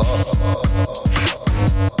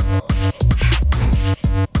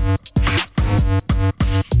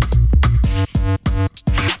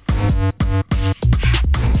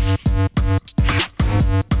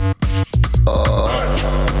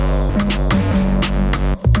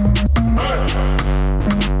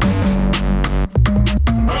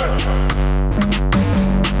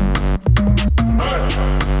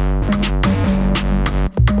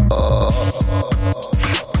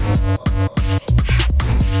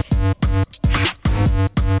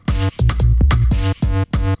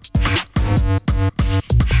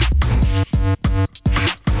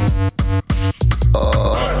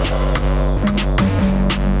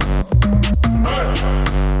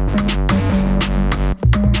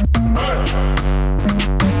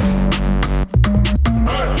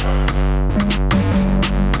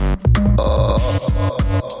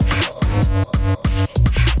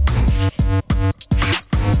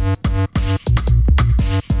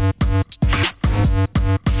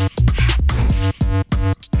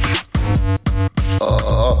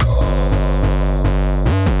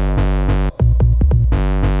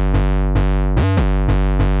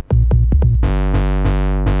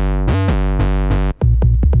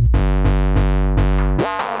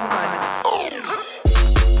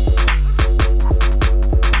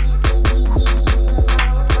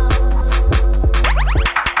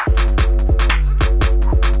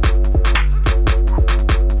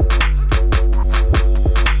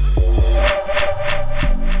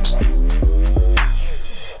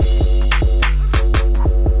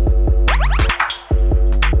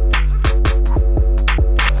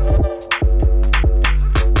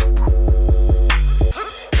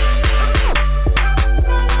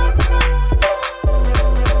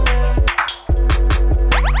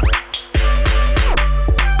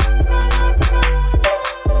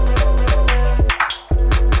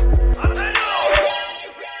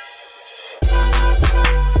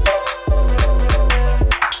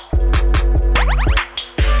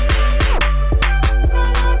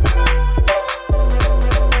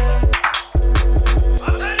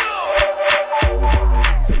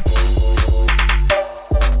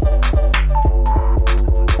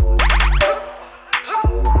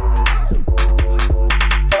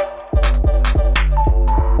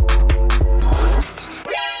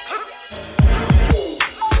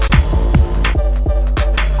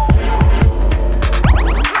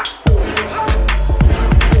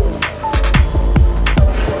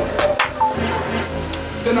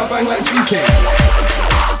 I bang like GK.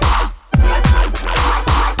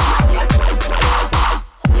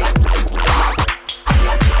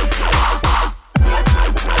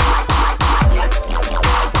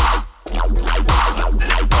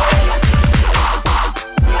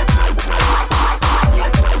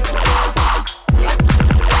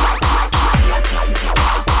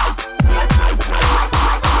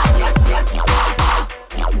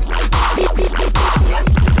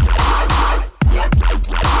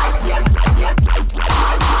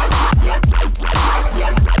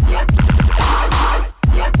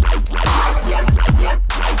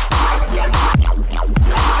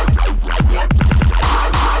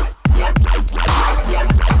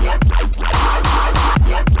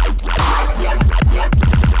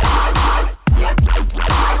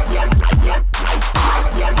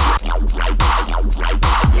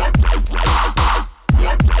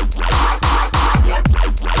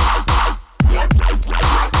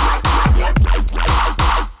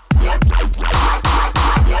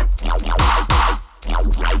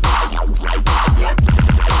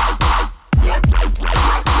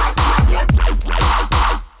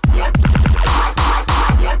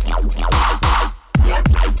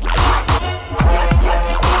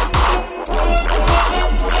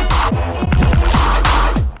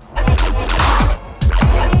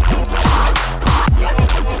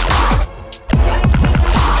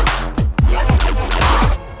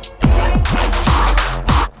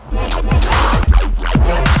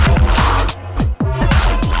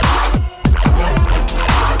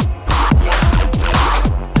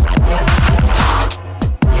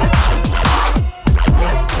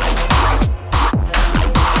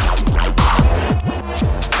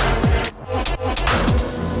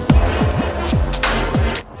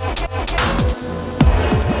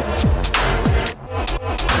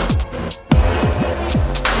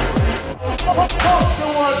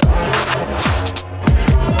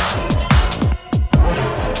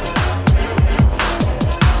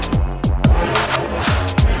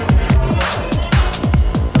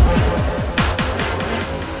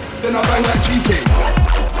 Then I bang like GK.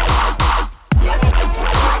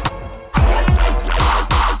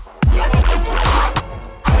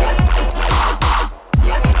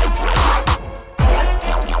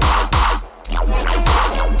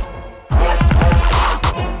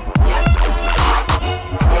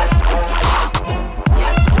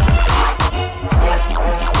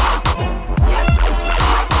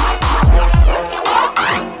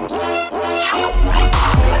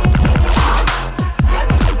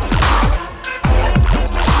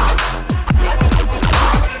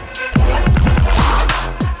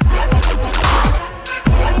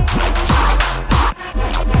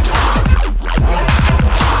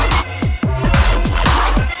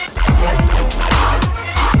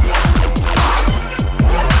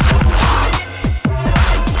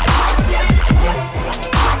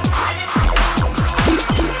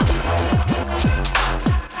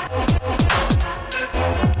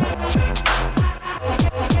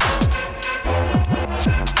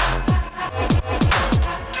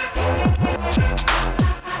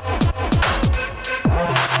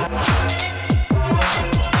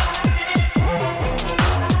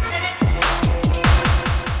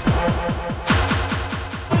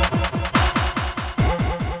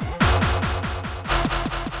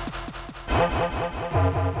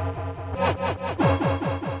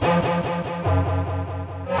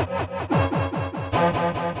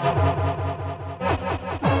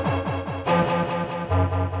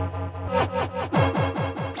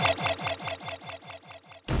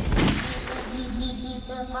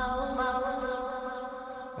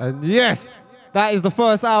 And yes, that is the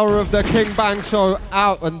first hour of the King Bang Show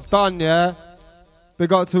out and done, yeah?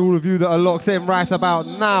 Big up to all of you that are locked in right about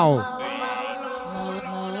now.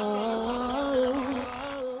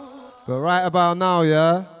 But right about now,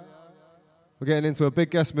 yeah? We're getting into a big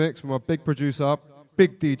guest mix from a big producer,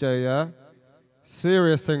 big DJ, yeah?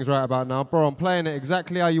 Serious things right about now. Bro, I'm playing it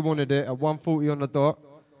exactly how you wanted it at 1:40 on the dot.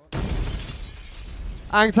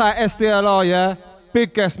 Hang tight, SDLR, yeah?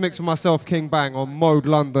 Big guest mix for myself, King Bang, on Mode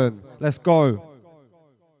London. Let's go.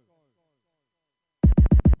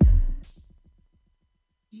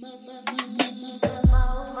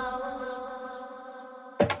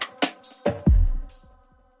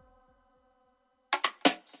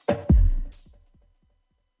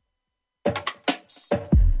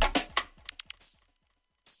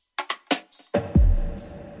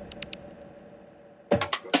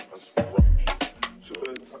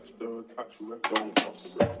 Don't touch the record.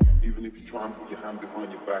 Even if you try and put your hand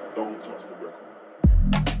behind your back, don't touch the record.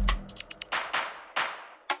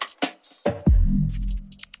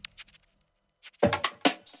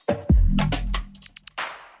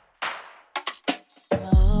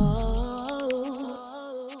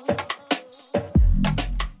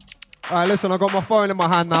 Alright, listen, I got my phone in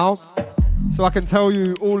my hand now, so I can tell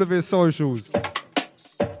you all of his socials.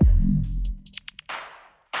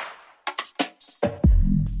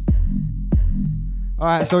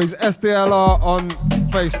 Alright, so he's SDLR on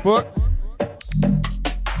Facebook.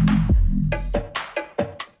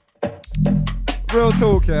 Real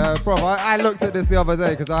talk, yeah, bro. I looked at this the other day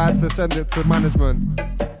because I had to send it to management.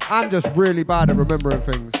 I'm just really bad at remembering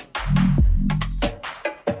things.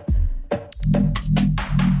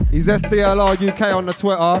 He's SDLR UK on the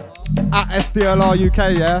Twitter, at SDLR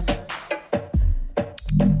UK, yeah?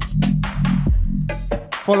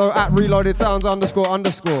 Follow at Reloaded Sounds __.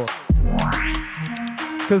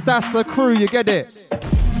 Because that's the crew, you get it?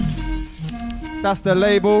 That's the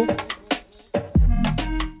label.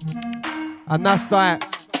 And that's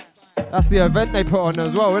the event they put on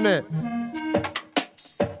as well, isn't it?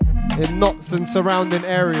 In Notts and surrounding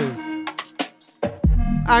areas.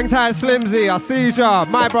 Angtai Slimzy, I see ya,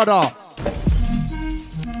 my brother.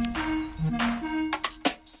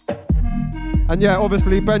 And yeah,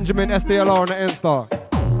 obviously Benjamin SDLR on the Insta.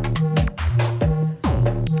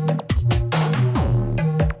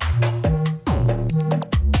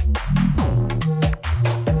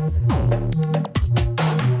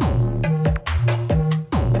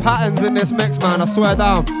 Patterns in this mix, man, I swear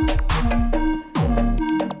down.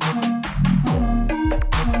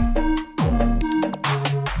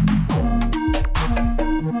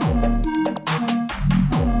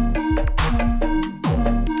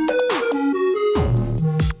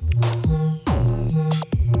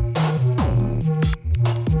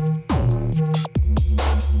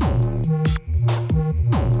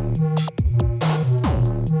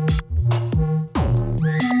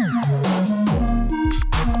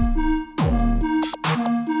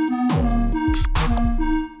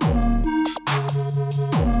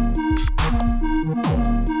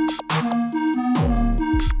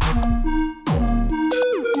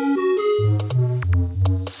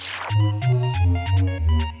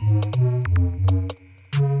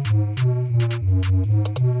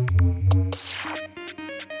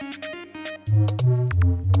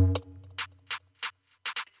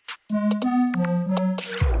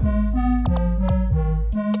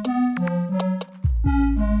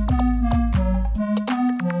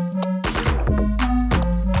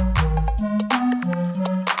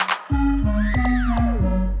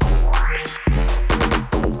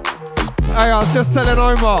 Hey, I was just telling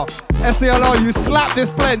Omar, SDLR, you slap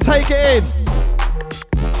this blend, take it in.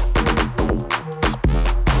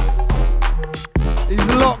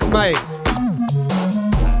 He's locked, mate.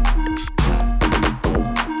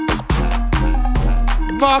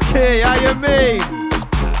 Marky, how you mean?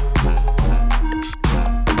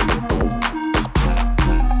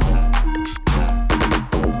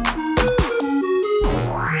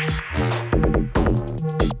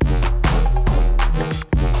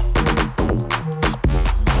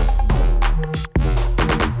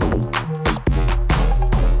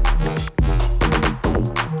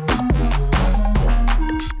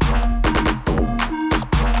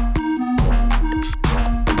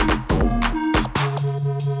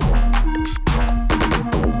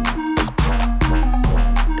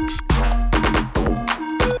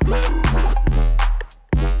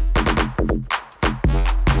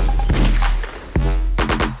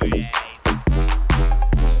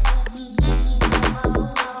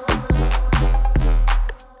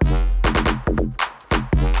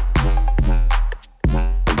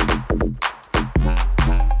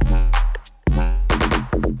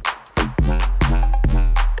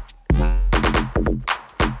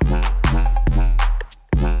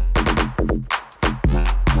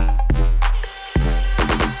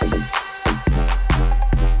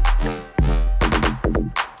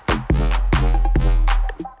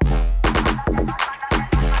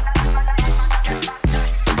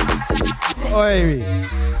 Oi.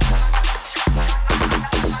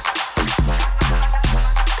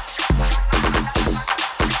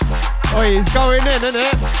 Oi, he's going in, isn't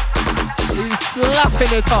it? He's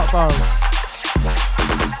slapping it up, bro.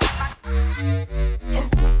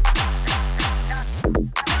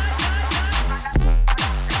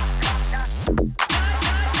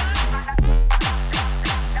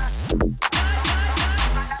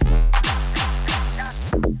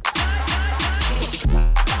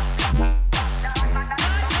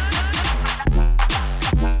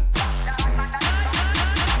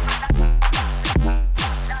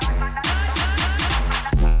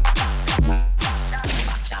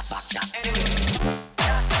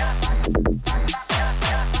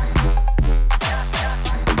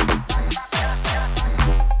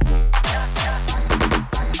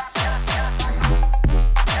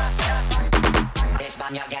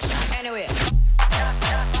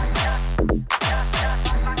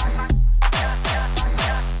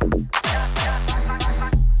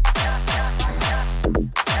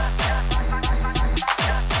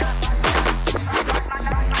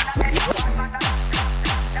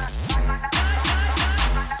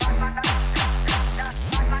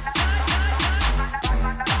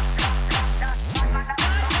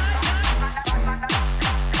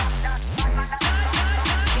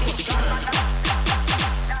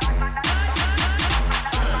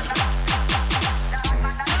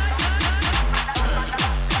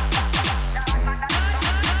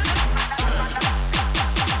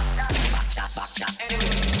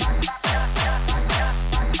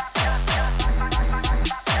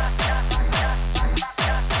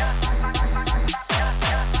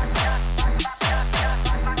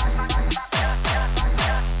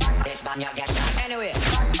 and you get shot. Anyway.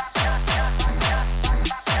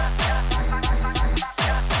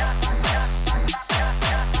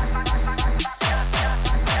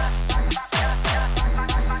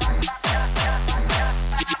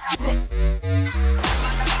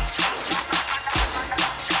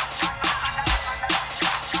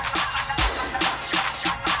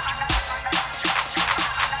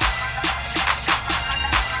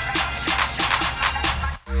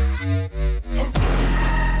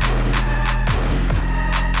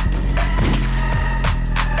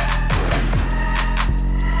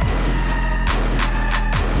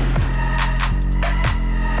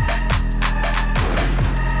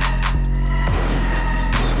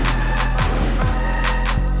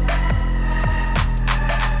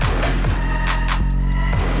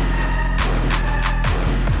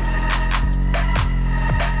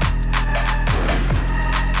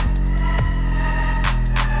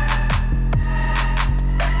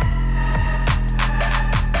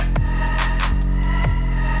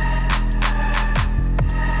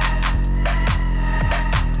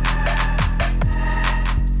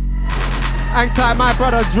 Hang tight, my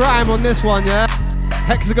brother Drime on this one, yeah?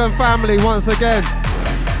 Hexagon family once again.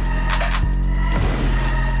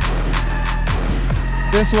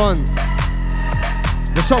 This one,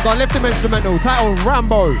 the Shotgun Lifting instrumental, titled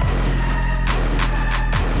Rambo.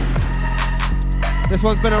 This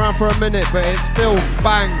one's been around for a minute, but it still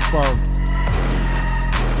bangs, bro.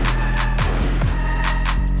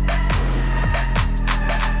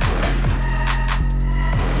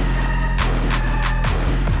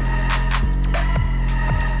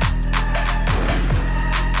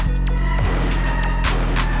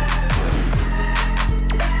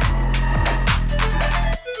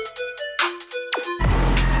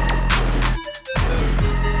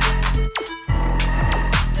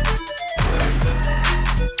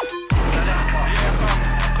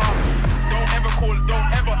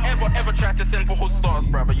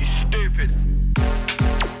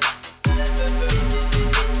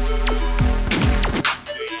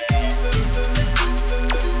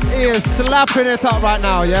 Slapping it up right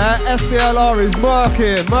now, yeah? SDLR is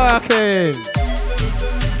murking.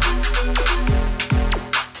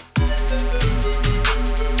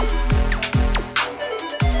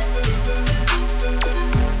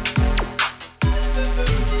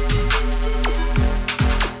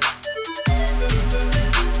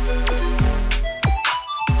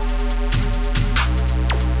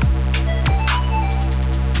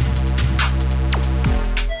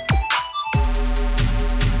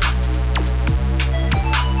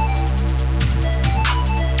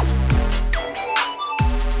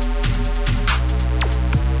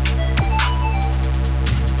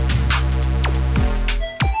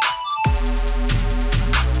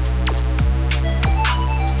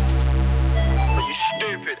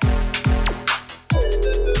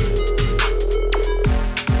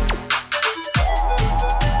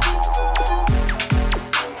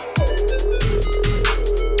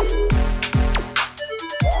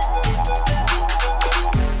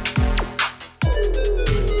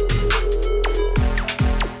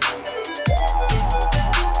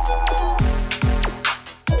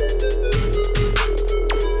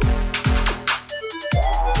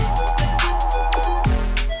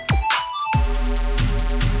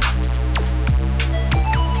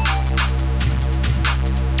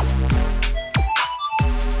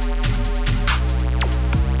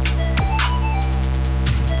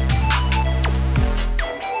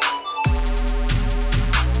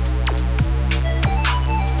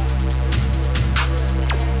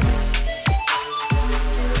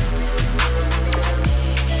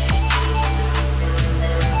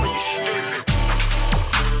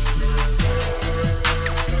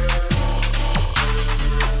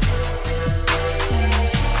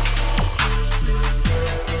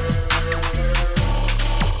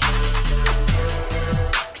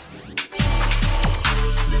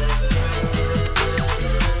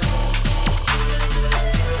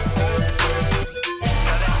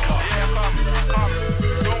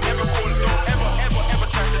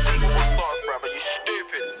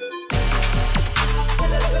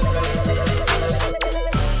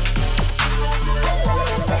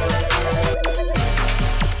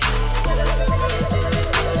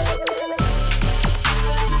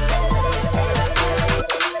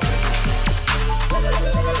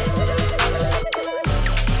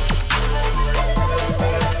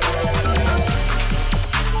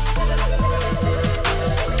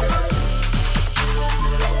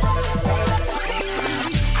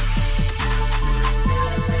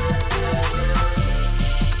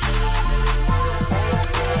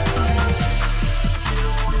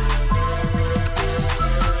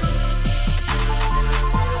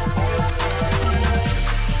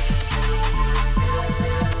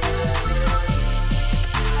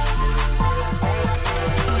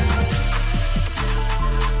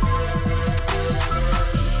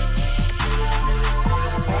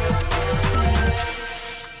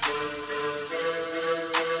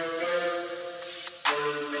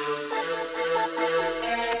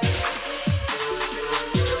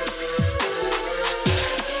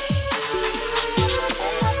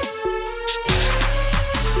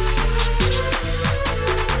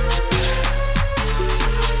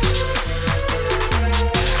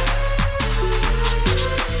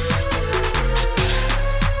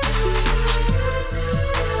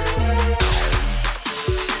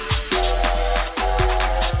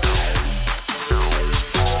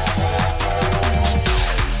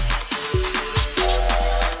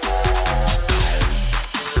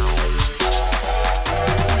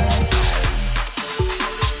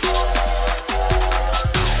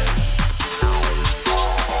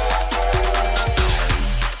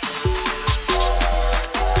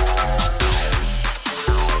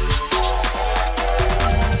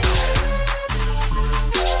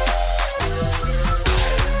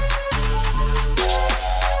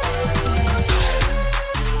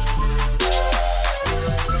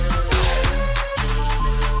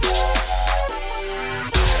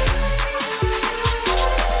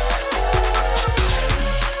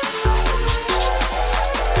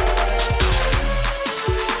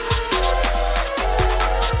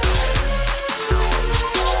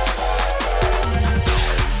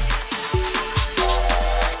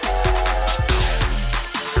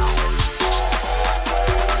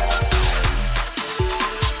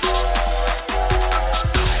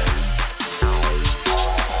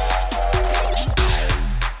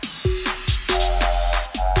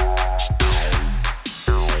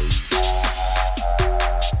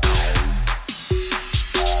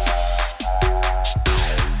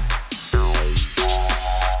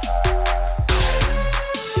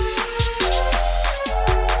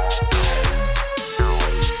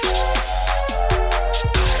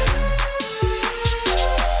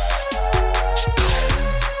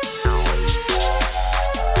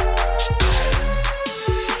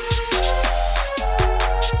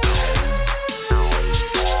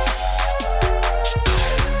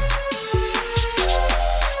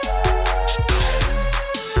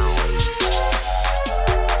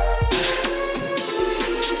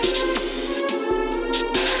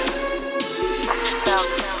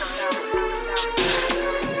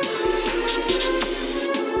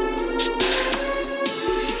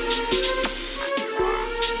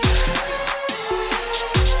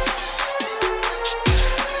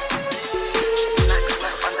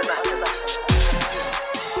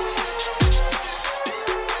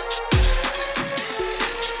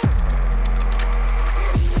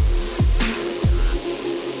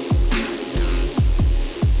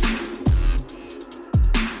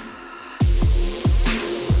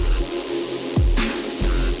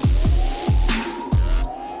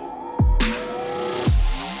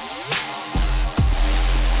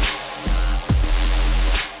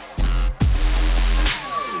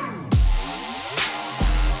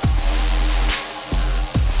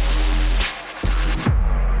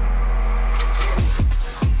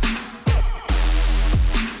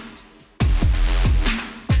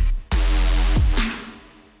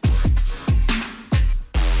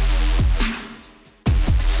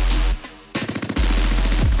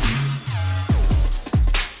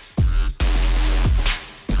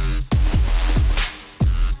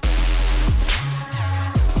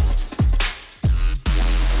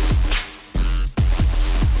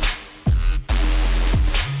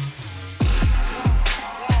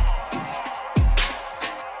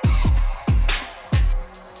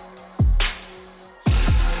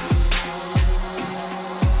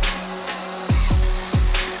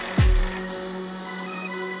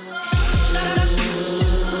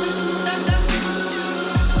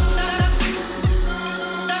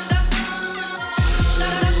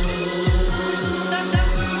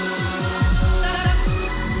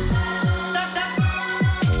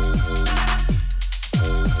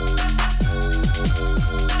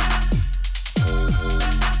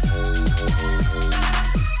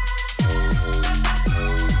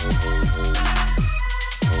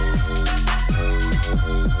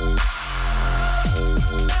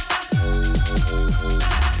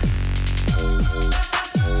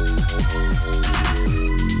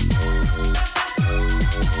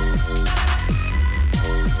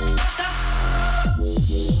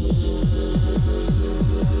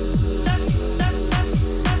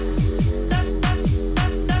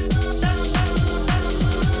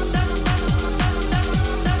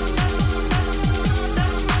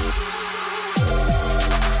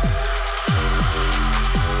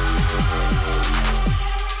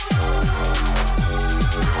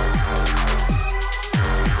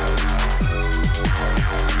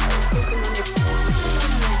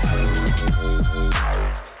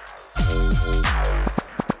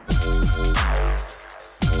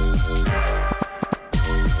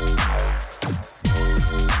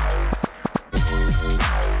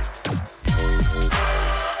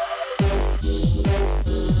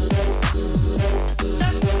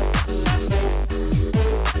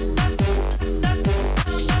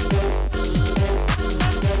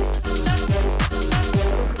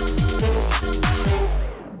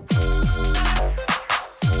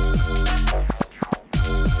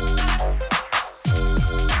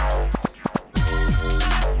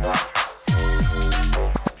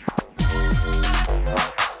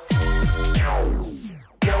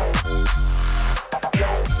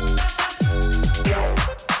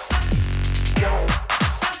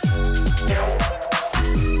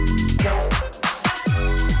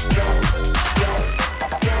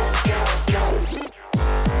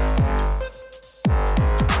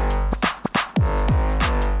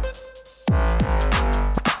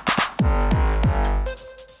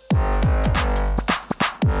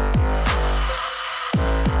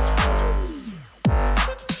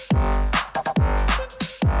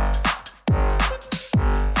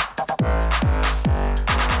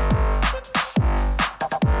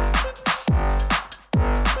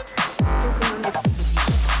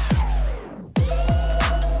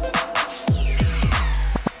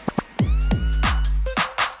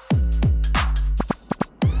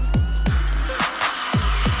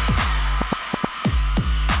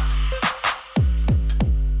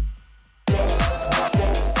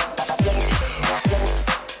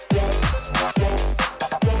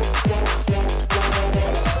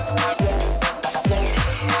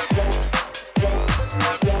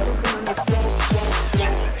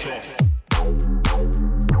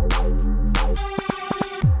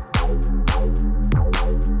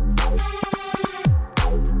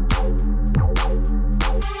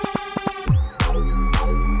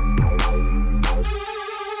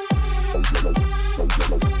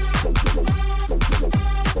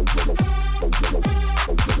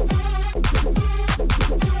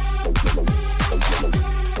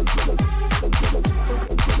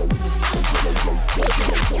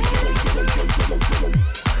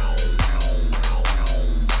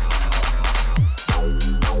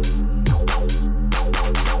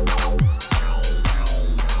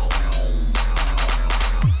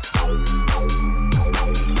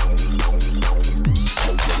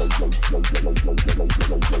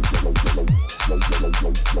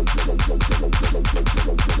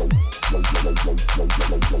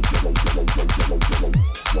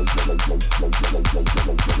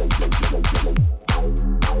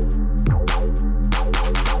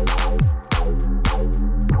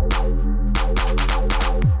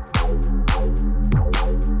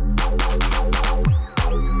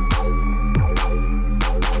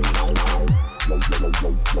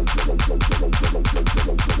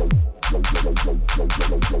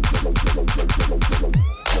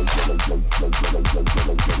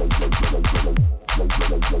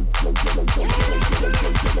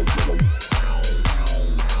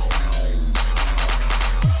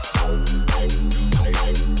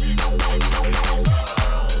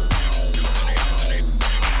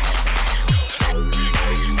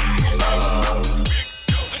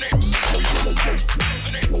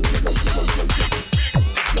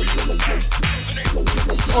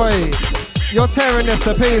 Oi, you're tearing this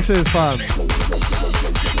to pieces, fam.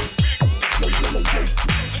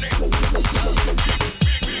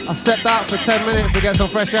 I stepped out for 10 minutes to get some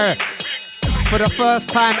fresh air. For the first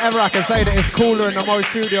time ever, I can say that it's cooler in the Mo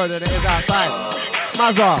studio than it is outside.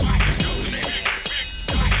 Mazza.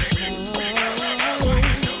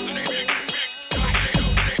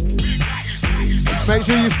 Make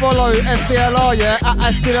sure you follow SDLR, yeah, at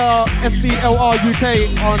SDLR UK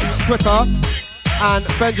on Twitter. And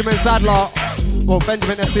Benjamin Sadler, well,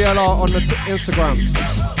 Benjamin SDLR on the Instagram.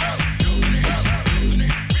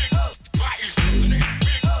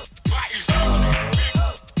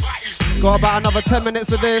 Got about another 10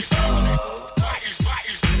 minutes of this.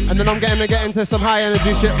 And then I'm getting to get into some high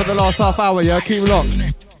energy shit for the last half hour, yeah? Keep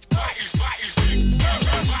locked.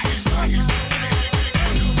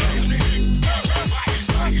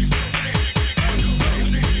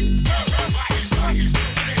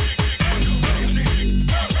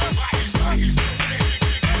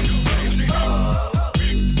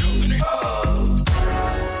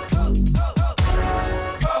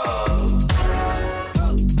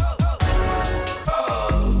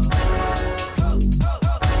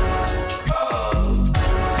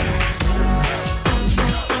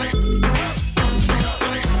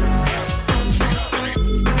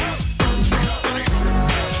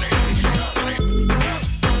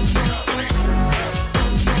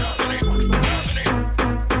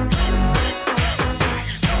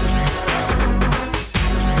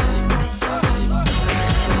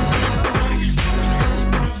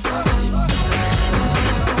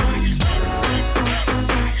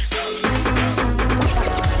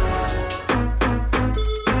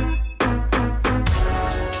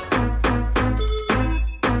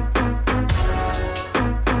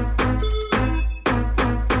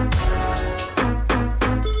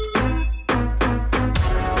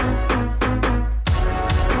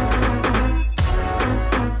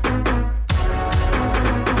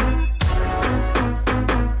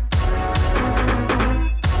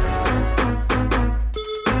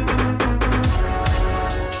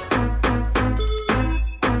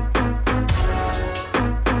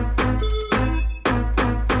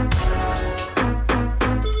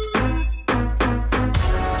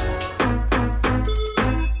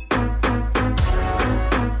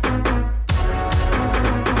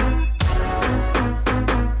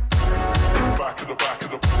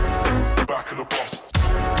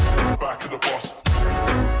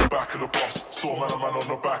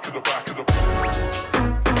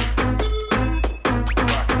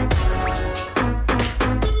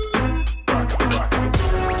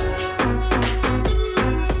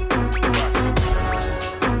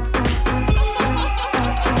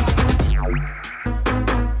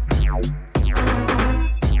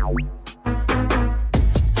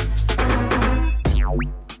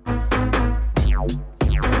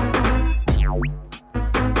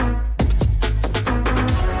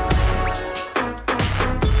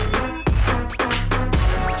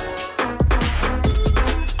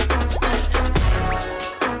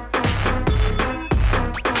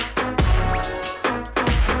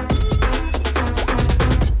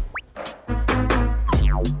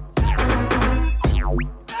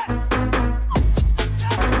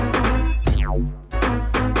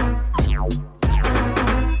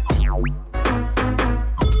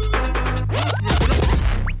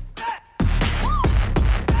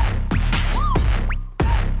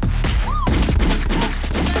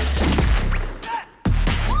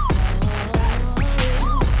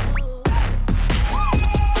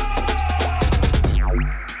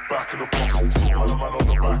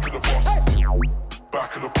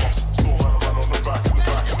 back of the bus. Saw man on the back of the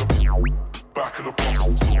back of the back of the bus.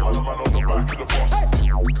 Saw man on the back of the bus.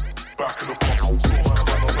 Back of the bus. Saw man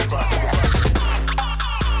on the back of the back.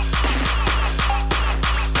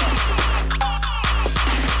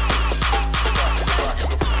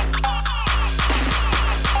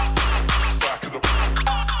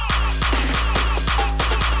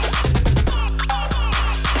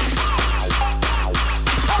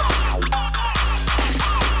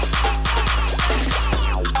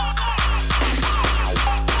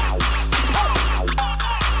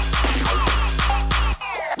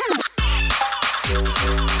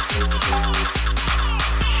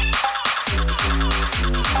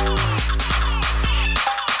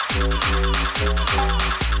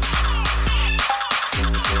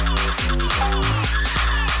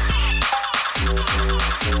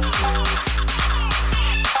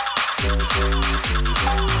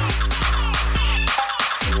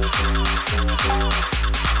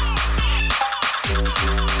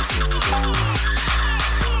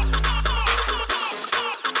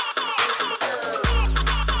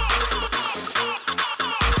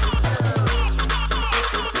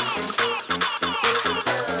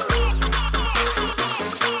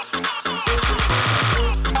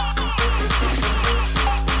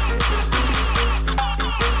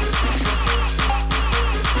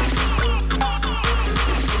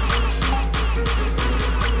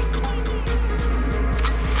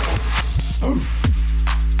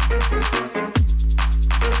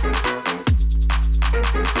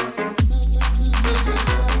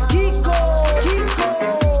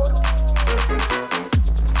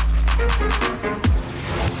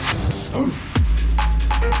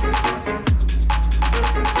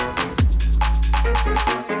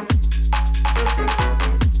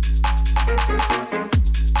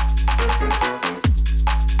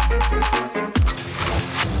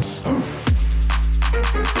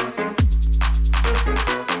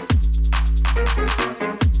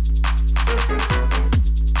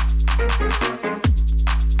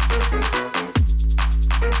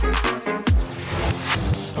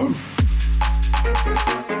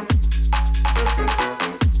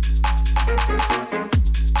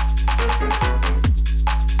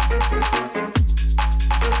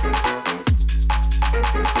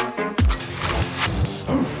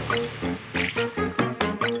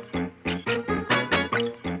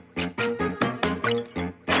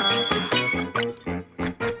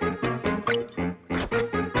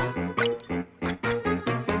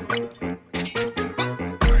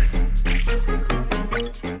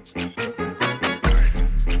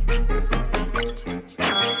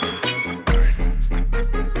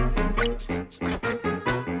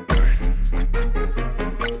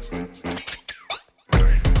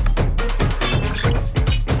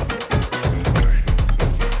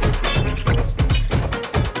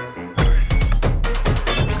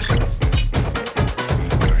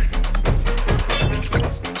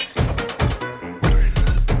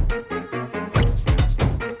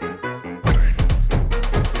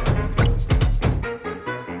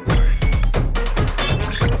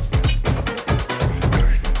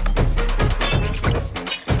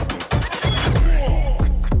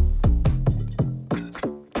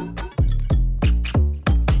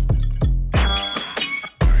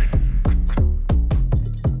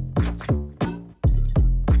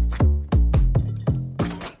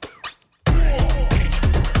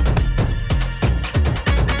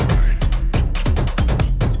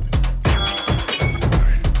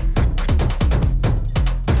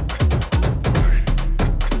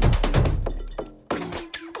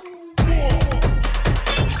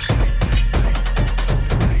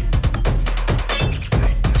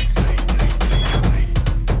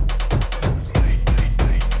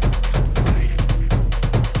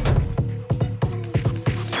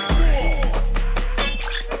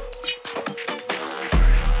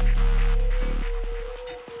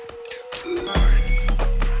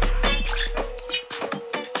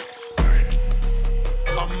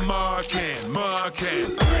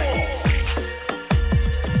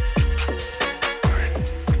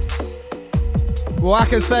 Well, I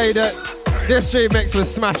can say that this street mix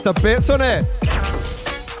was smashed to bits on it.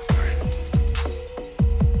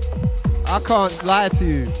 I can't lie to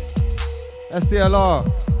you. SDLR.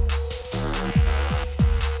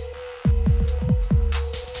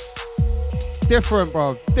 Different,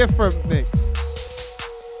 bro. Different mix.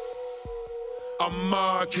 I'm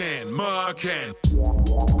marking.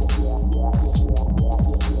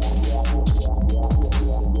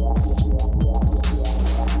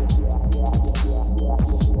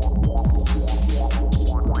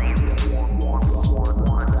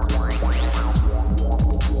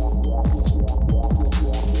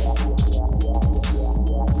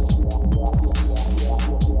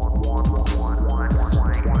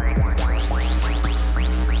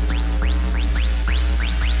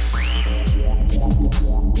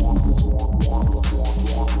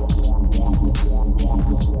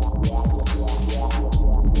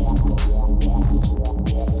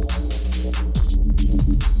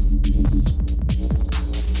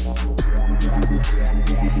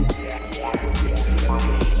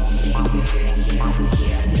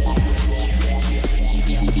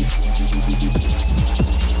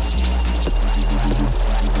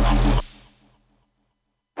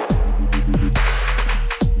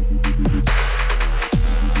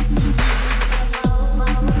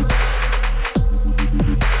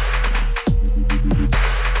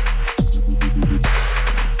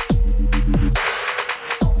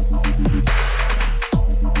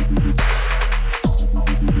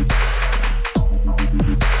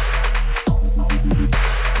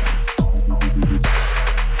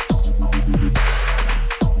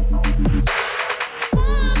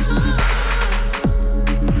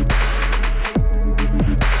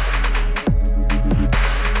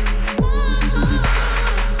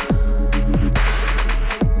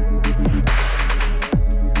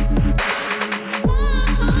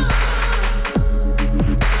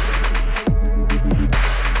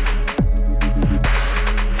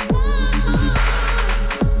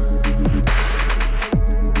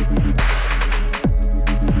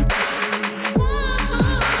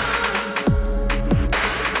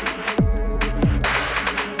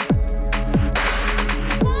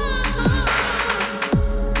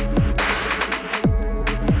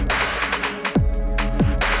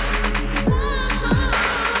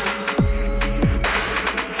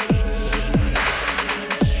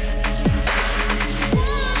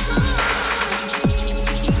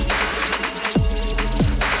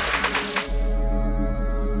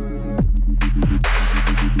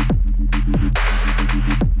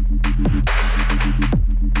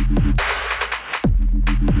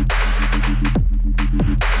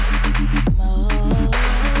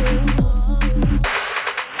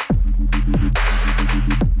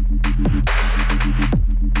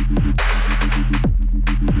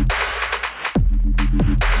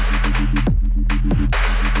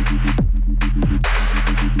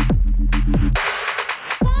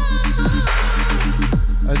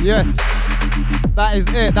 And yes, that is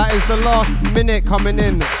it. That is the last minute coming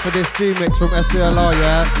in for this G-Mix from SDLR,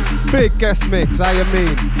 yeah? Big guest mix, how you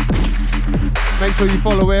mean? Make sure you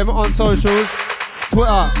follow him on socials.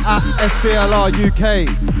 Twitter at SDLR UK.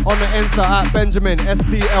 On the Insta at Benjamin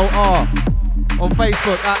SDLR. On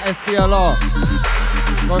Facebook at SDLR.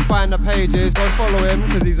 Go find the pages, go follow him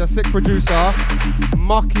because he's a sick producer.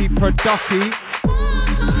 Mucky Producky.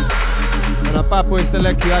 And a bad boy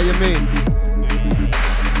Selecki, how you mean?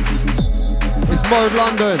 It's Mode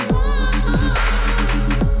London.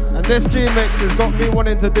 And this G-Mix has got me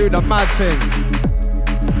wanting to do the mad thing.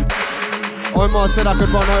 Omar said I could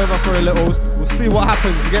run over for a little. We'll see what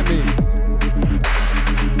happens, you get me?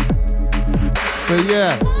 But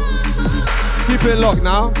yeah, keep it locked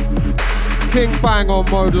now. King Bang on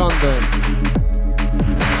Mode London.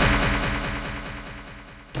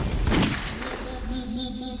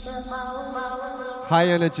 High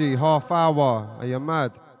energy, half hour. Are you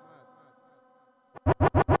mad?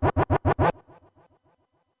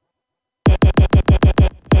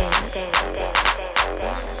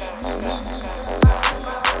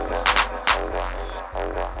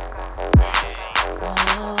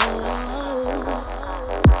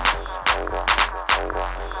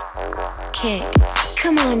 Kick.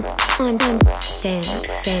 Come on, dance,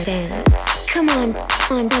 dance. Come on, dance,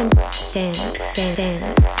 dance. Come on, dance,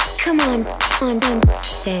 dance. Come on,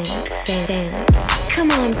 dance, dance.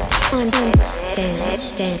 Come on, dance, dance. Come on,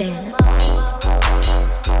 dance, dance.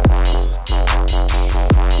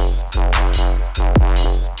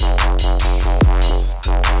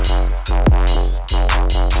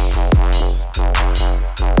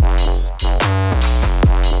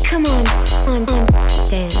 Come on, dance, dance. Come on, dance,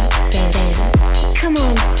 dance. Kick. Come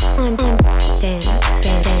on, dance, dance. Come on, dance, dance.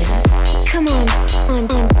 Come on,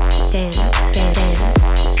 dance, dance.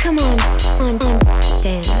 Come on, dance,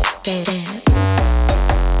 dance.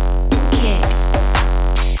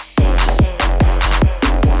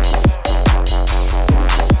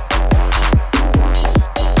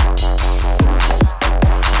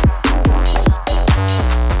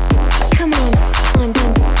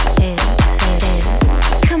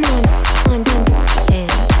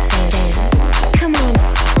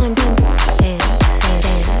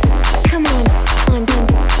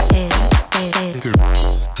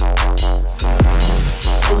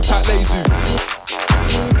 Hold tight, lazy.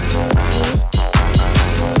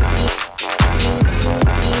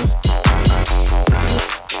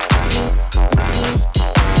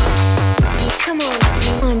 Come on,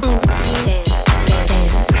 dance, dance.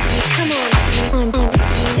 Come on, dance,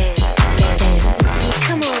 dance.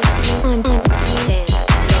 Come on, dance,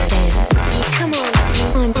 dance. Come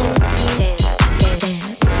on, dance, dance.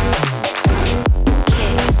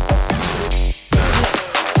 Kick.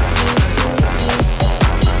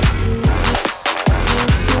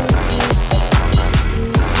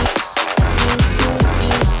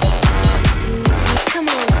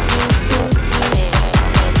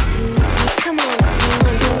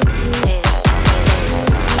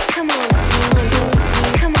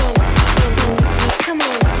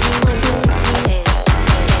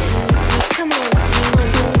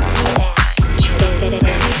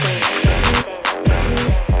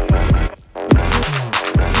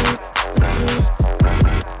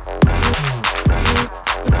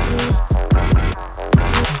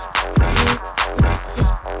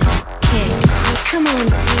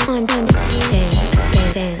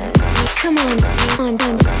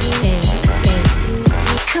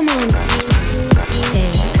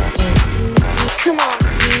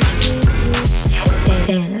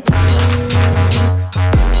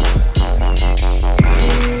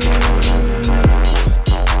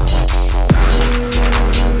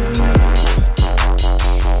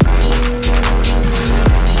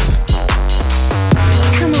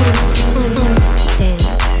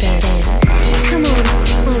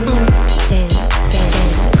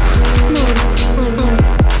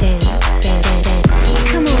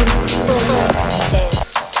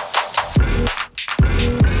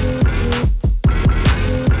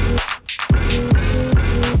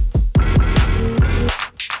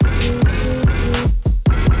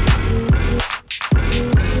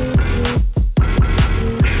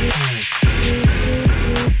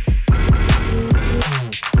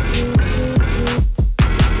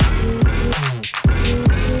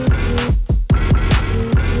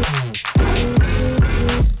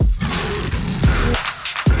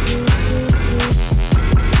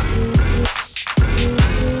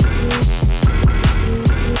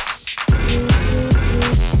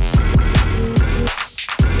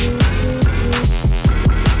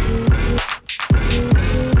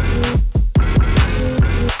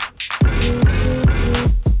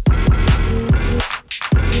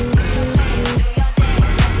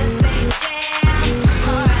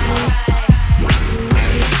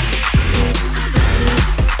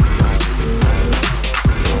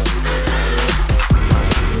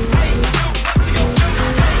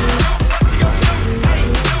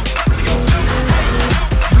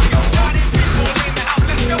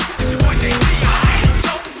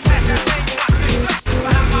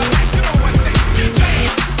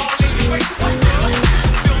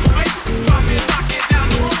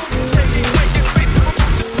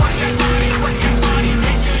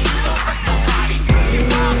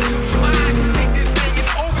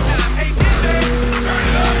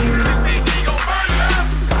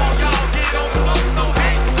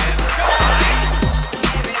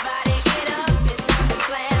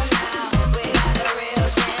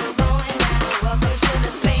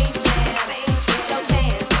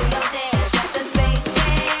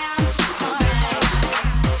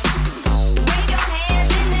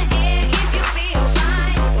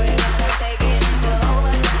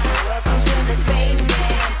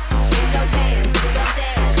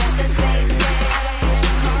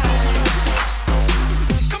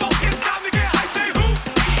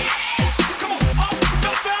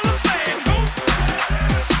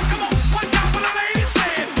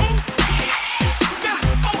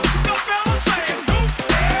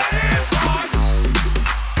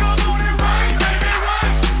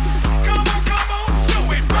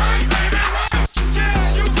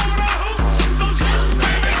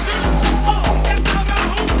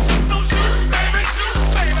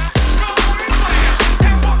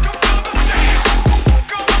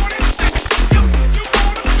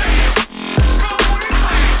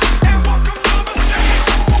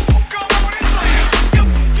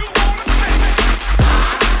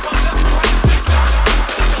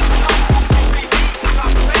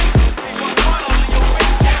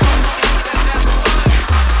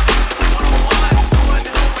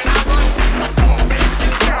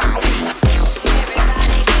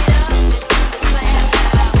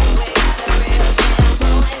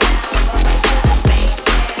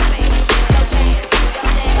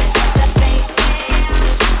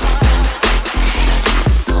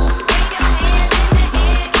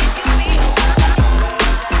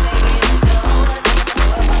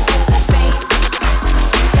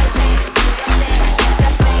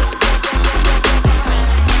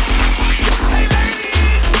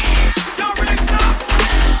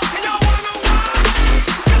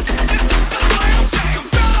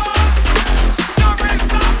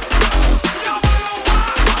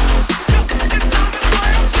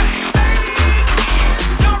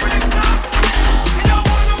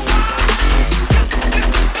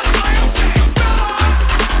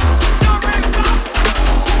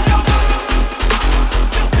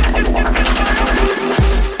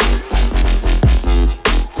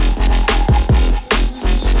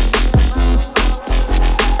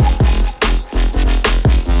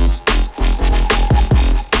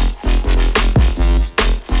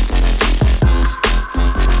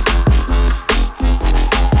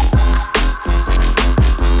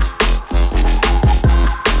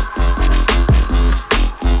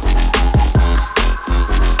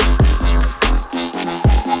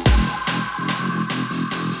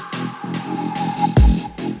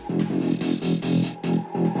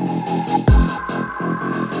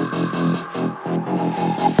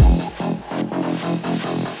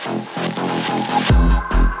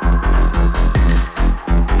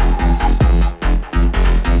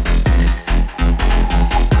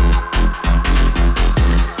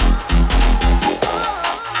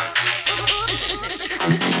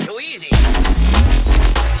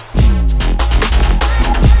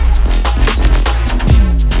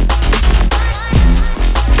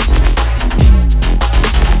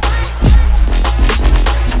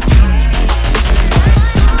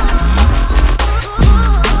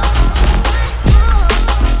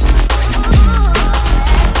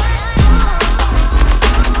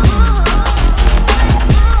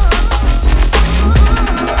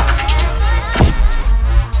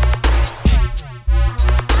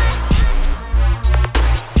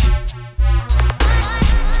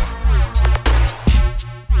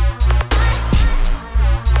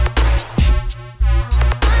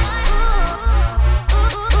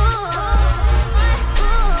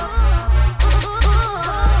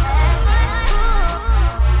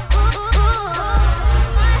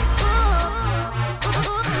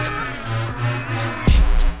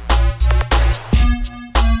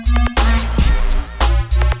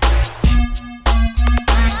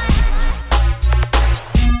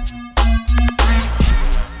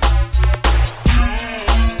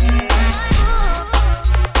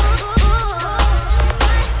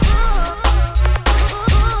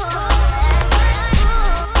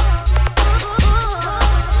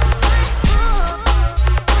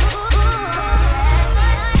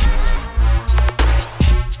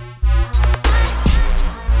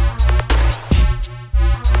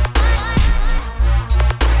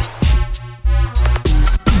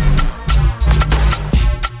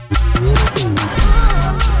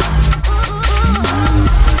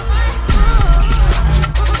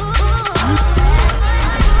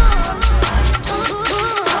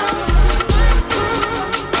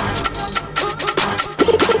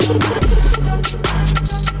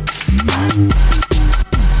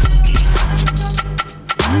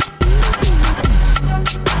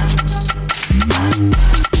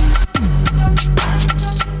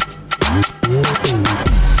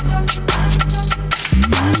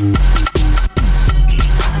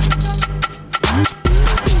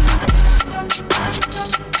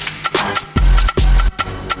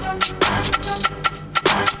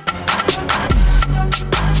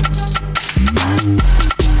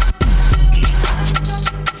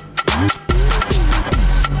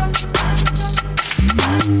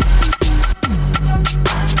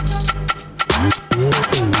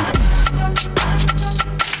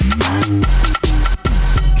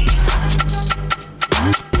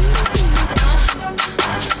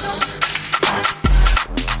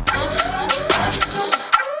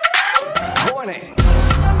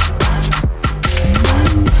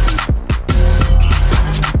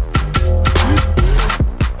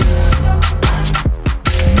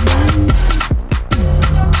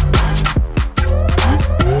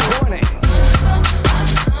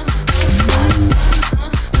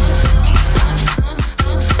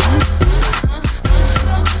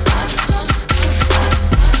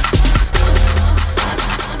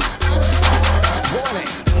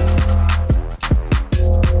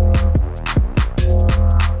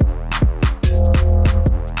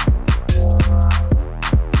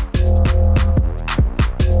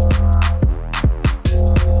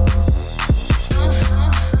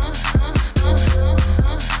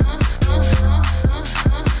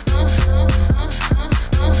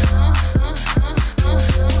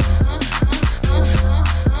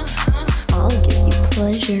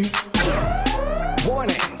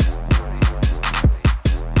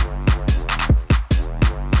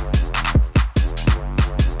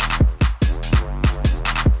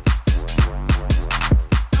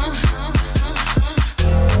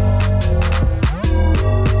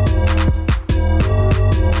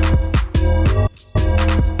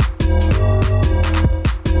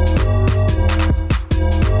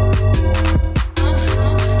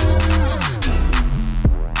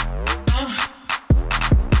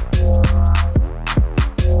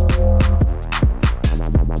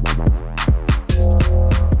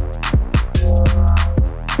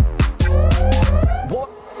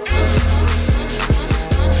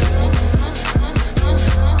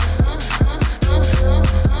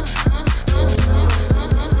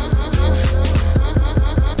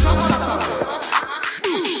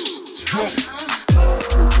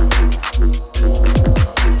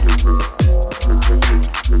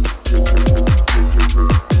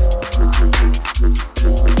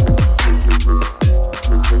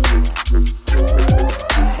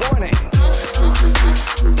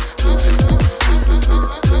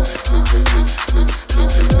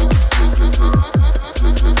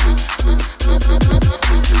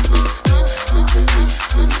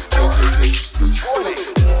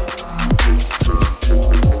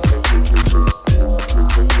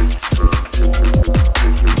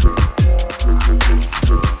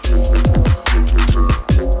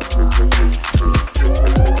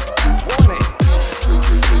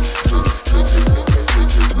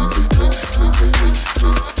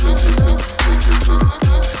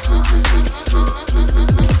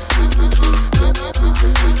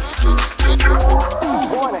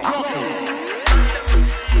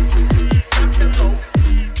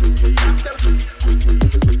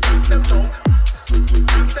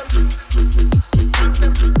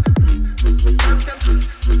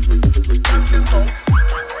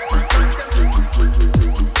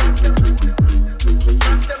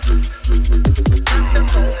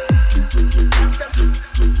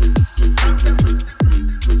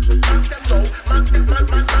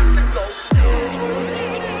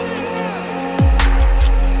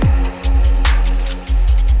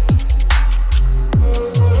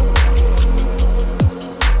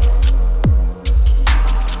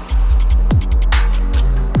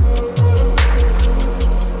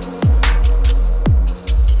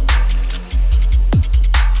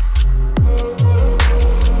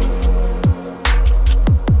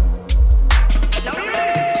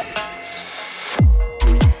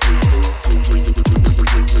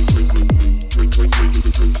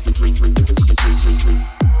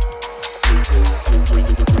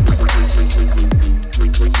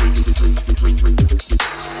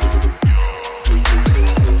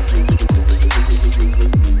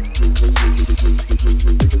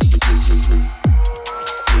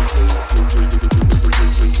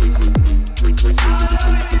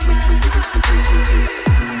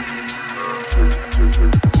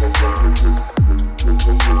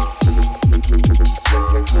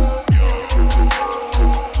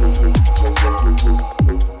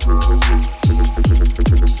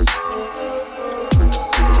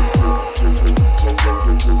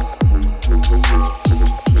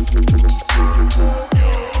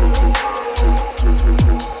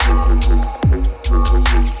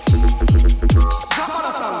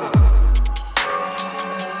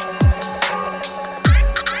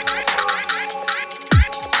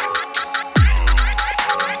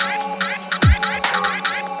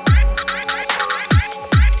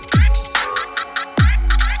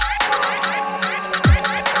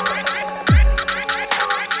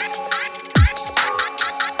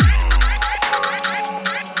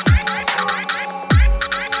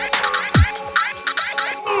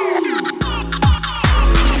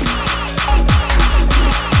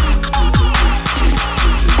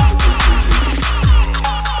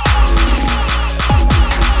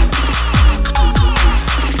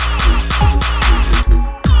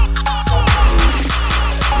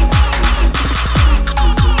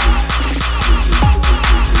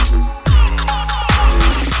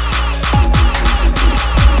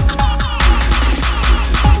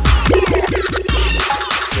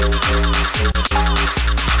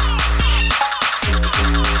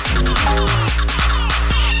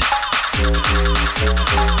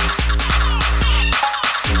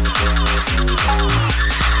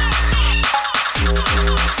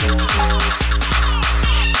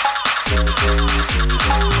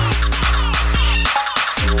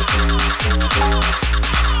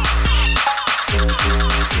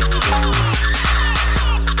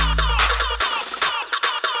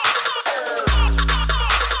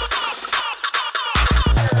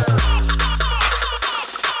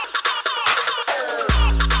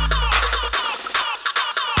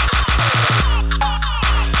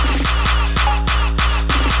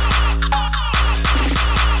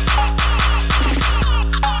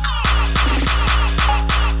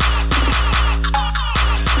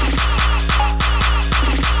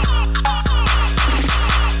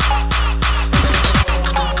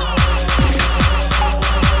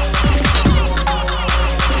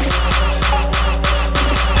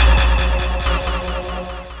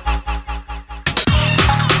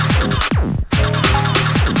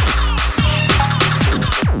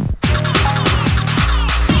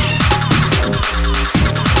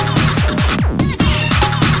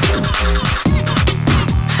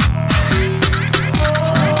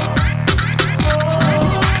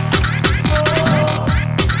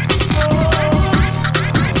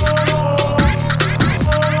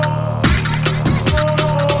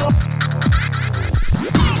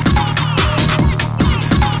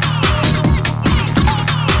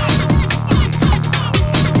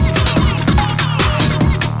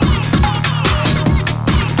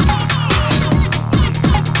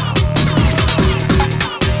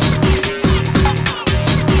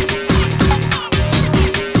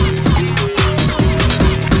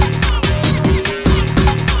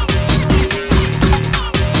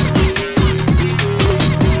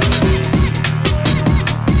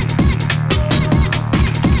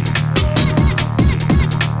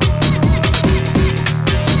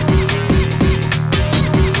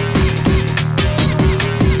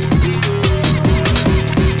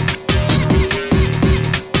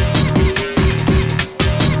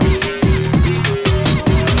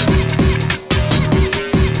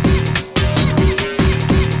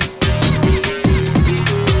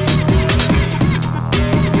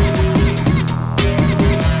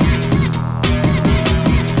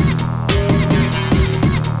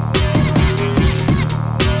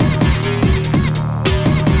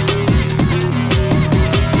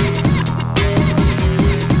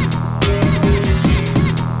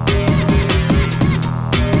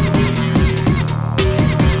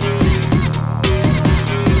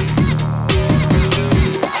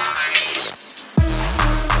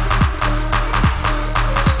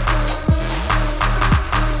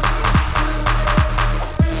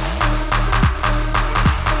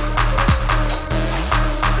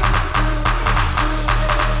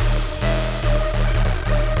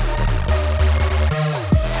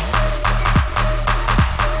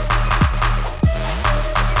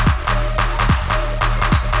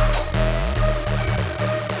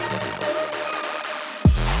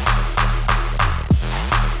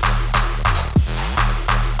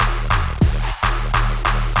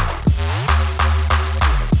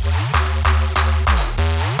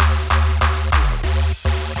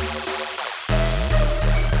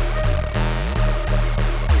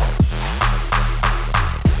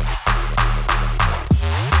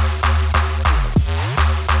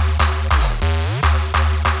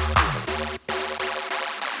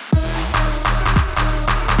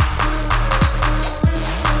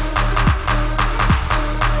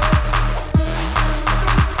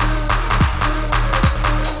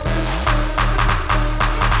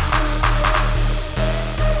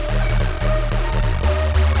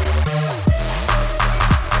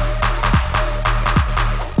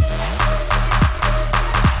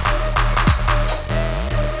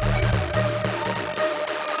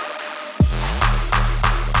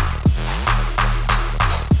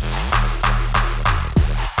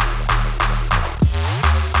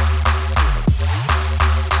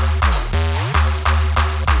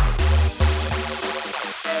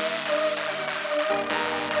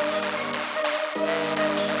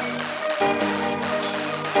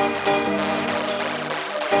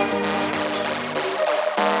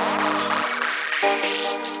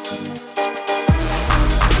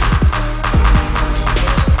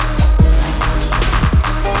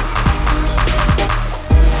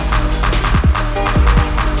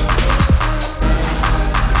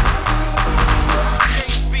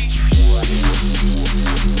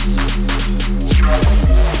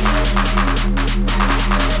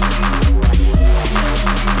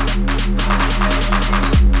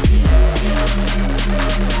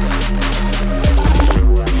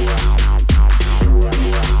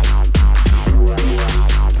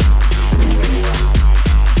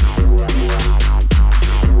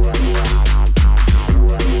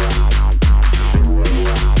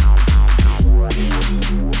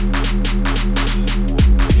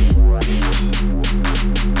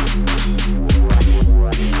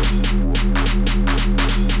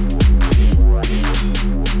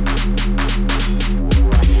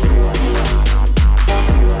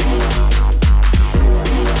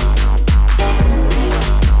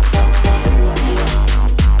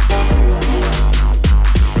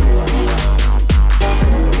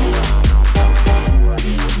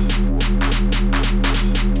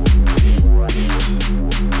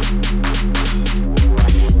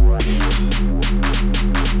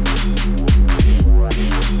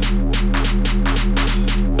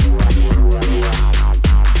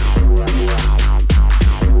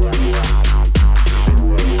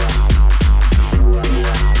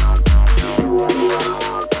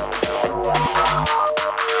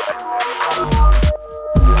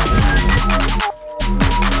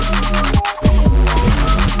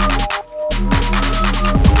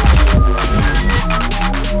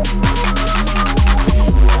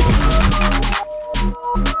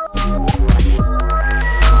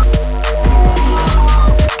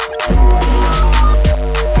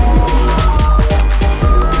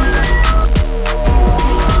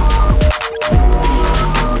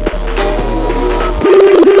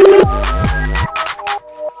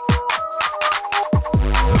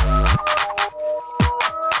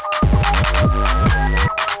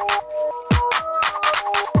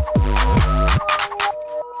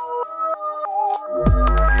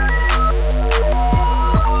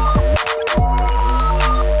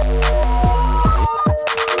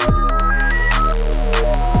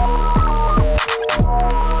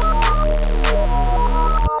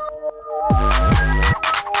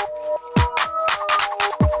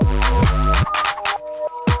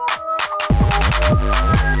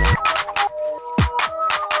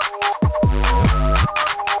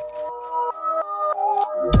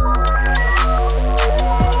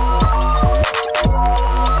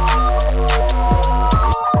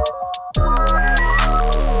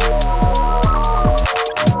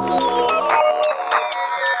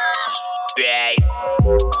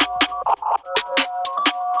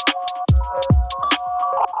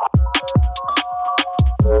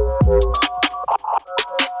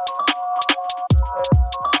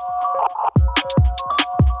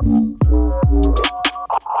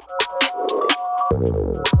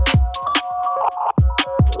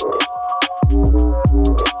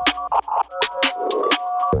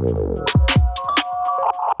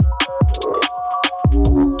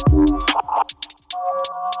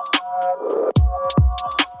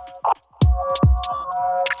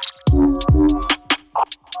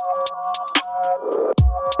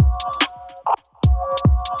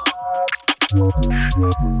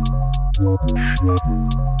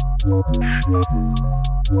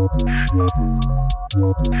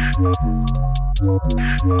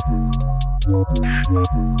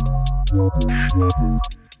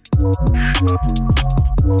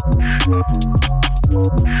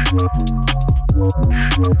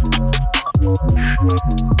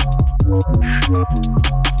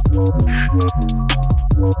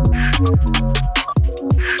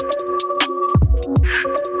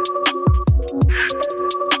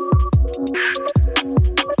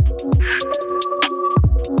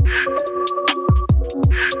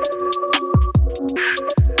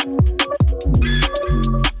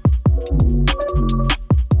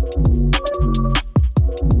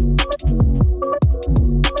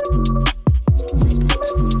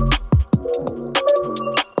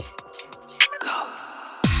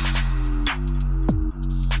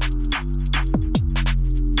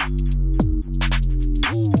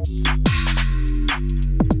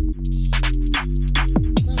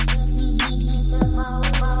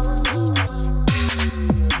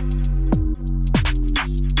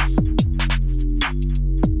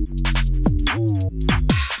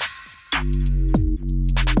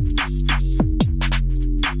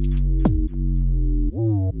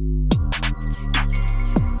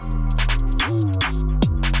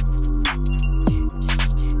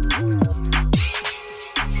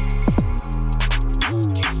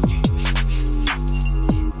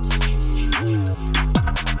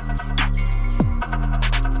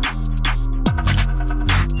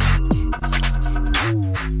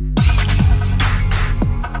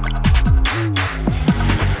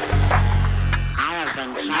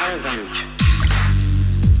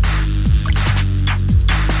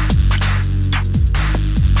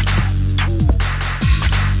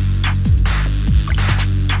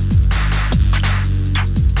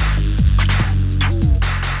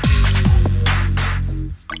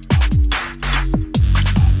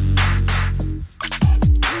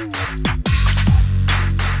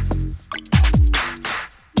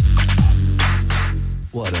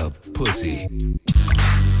 What a pussy.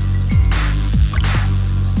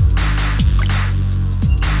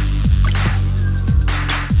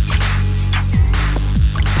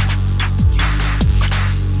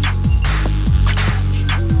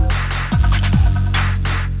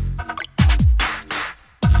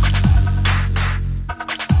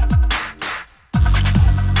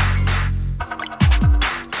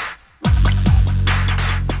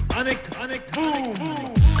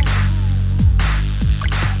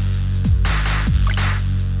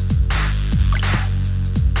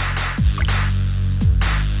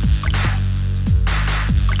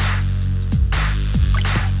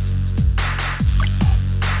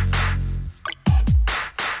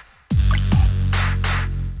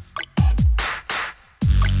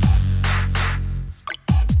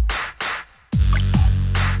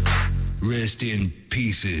 Rest in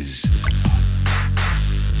pieces.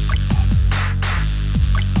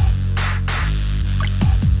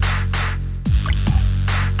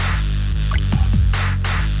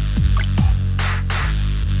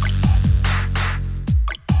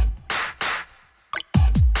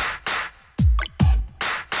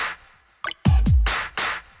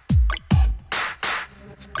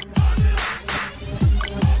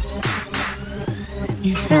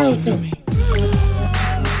 You think you know me?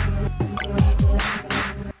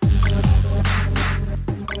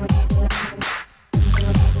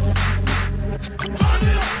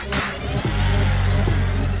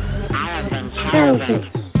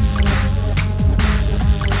 Chosen.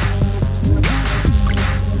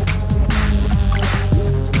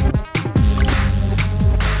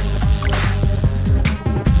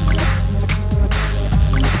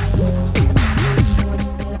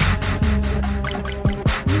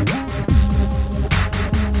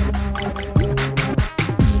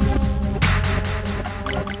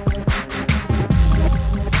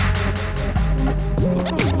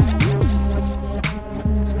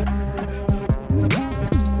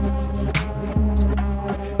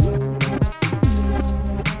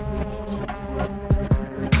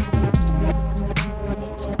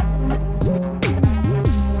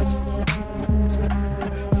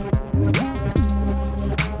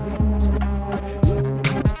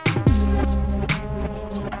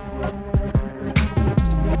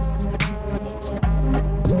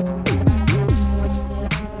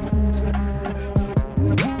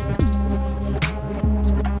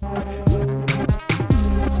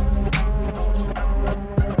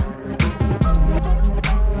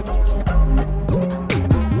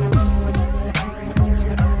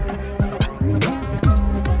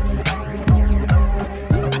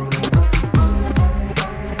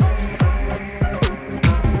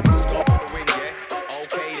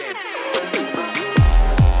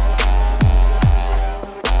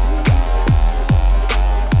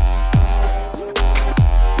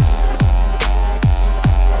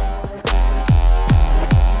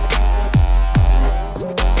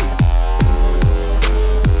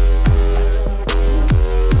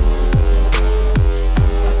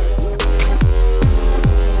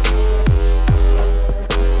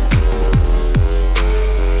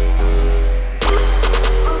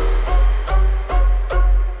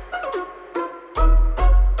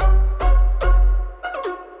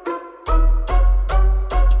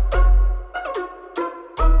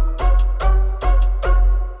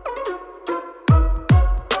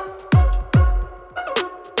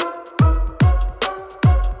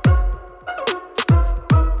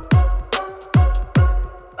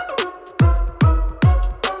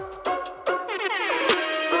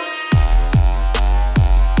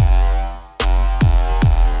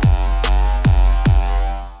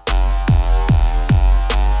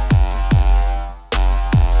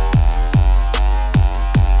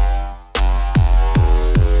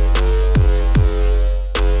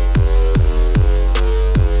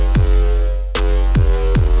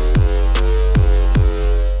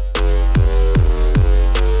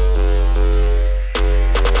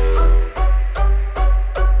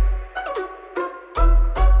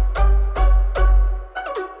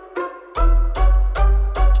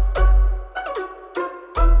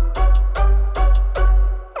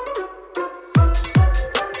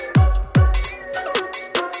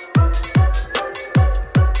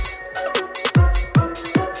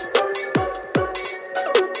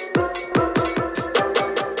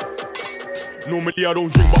 Normally I don't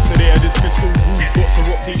drink, but today I dismiss those rules. Got some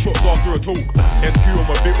rock, take shots after a talk. SQ, I'm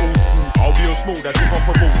a bit old school. I'll be on smoke, that's if I'm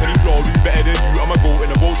provoked. Any floor, I'll do better than you. I'ma go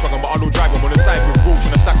in a Volkswagen, but I don't drive. I'm on the side with roach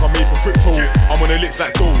and a stack I made from crypto. I'm on the lips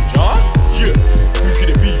like Doge, huh? Yeah, who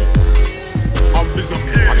could it be? I'm visible.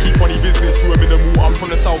 I keep funny business to a minimal. I'm from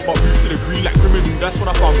the south, but moved to the green like criminal. That's when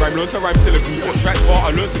I found rhyme. Learn to rhyme syllables. Got stripes, but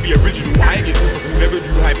I learned to be original. I ain't get typical. Never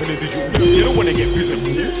do hype in the digital. You don't wanna get visible.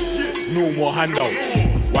 No more handouts.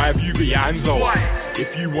 Why have you got your hands out?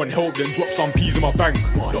 If you want help, then drop some peas in my bank.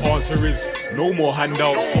 The answer is no more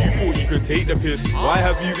handouts. You thought you could take the piss. Why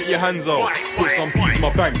have you got your hands out? Put some peas in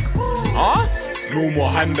my bank. Huh? No more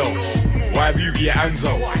handouts. Why have you got your hands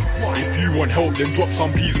out? If you want help, then drop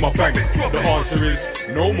some peas in my bank. The answer is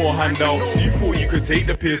no more handouts. You thought you could take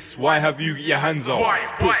the piss. Why have you got your hands out?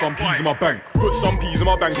 Put some peas in my bank. Put some peas in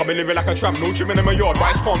my bank. I've been living like a tramp. No trimming in my yard,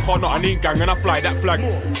 but it's calm, not an ain't gang, and I fly that flag.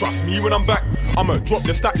 Trust me when I'm back, I'ma drop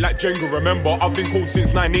the stack like Jenga. Remember, I've been cold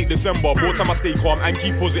since 9-8 December. More time I stay calm and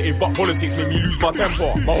keep positive, but politics make me lose my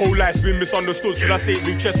temper. My whole life's been misunderstood, so I say it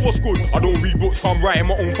with chest, what's good? I don't read books, I'm writing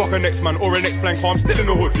my own fucking next man or an ex-plan, I'm still in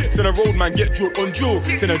the hood. Send a road man, get drunk on joke.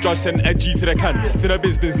 Send a judge, send a G to the can. Send a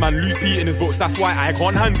businessman, lose P in his books, that's why I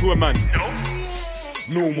can't hand to a man.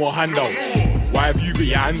 No more handouts. Why have you got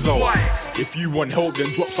your hands out? If you want help, then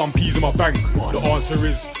drop some peas in my bank. The answer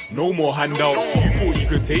is no more handouts. You thought you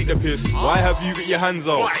could take the piss. Why have you got your hands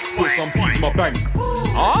out? Put some peas in my bank.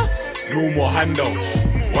 Huh? No more handouts.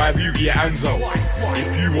 Why have you got your hands out?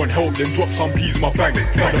 If you want help, then drop some peas in my bank.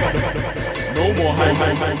 No more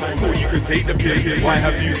handouts. Thought you could take the piss. Why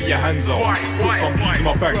have you got your hands out? Put some peas in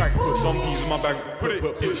my bank. Put some peas in my bank.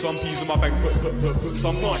 Put some peas in my bank. Put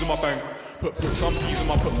some peas in my bank. Put some peas in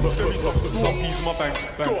my put some peas in my bank.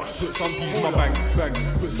 Put some peas in my bank.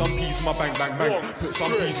 Put some peas in my bank. Bang bang. Put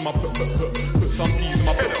some peas in my put some peas in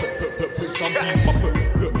my put some peas in my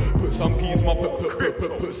put some peas in my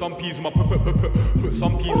put some peas in my put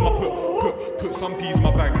some peas in my put some peas in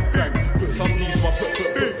my bank. Put some peas in my put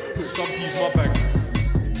some peas in my bank.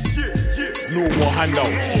 No more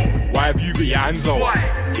handouts. Why have you got your hands out?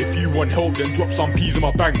 If you want help, then drop some peas in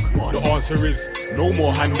my bank. The answer is no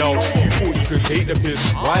more handouts. You thought you could take the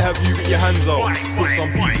piss. Why have you got your hands out? Put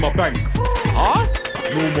some peas in my bank. Huh?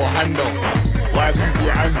 No more handouts. Why have you got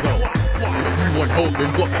your hands out? If you want help,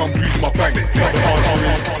 then drop some peas in my bank. The answer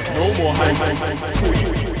is no more handouts.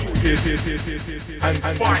 And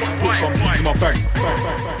put some peas in my bank.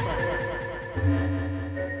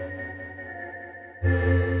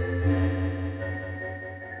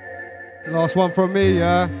 Last one from me,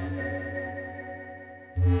 yeah.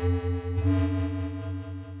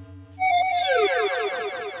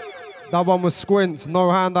 That one was Squints, no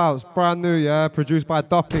handouts, brand new, yeah. Produced by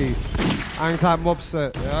Duppy, Hang Type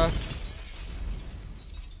Mobset, yeah.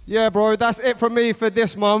 Yeah, bro, that's it from me for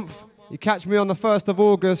this month. You catch me on the 1st of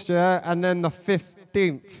August, yeah, and then the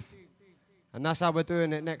 15th. And that's how we're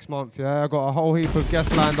doing it next month, yeah. I've got a whole heap of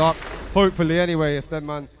guests lined up. Hopefully, anyway, if them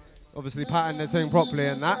man obviously pattern the thing properly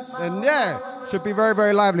and that. And yeah, should be very,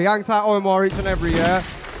 very lively. Hang tight Omar each and every year,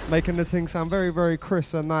 making the thing sound very, very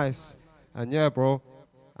crisp and nice. And yeah, bro,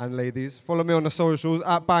 and ladies, follow me on the socials,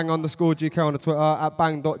 at bang_GK on the Twitter, at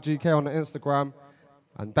bang.gk on the Instagram.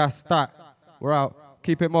 And that's that. We're out.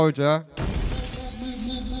 Keep it Mojo.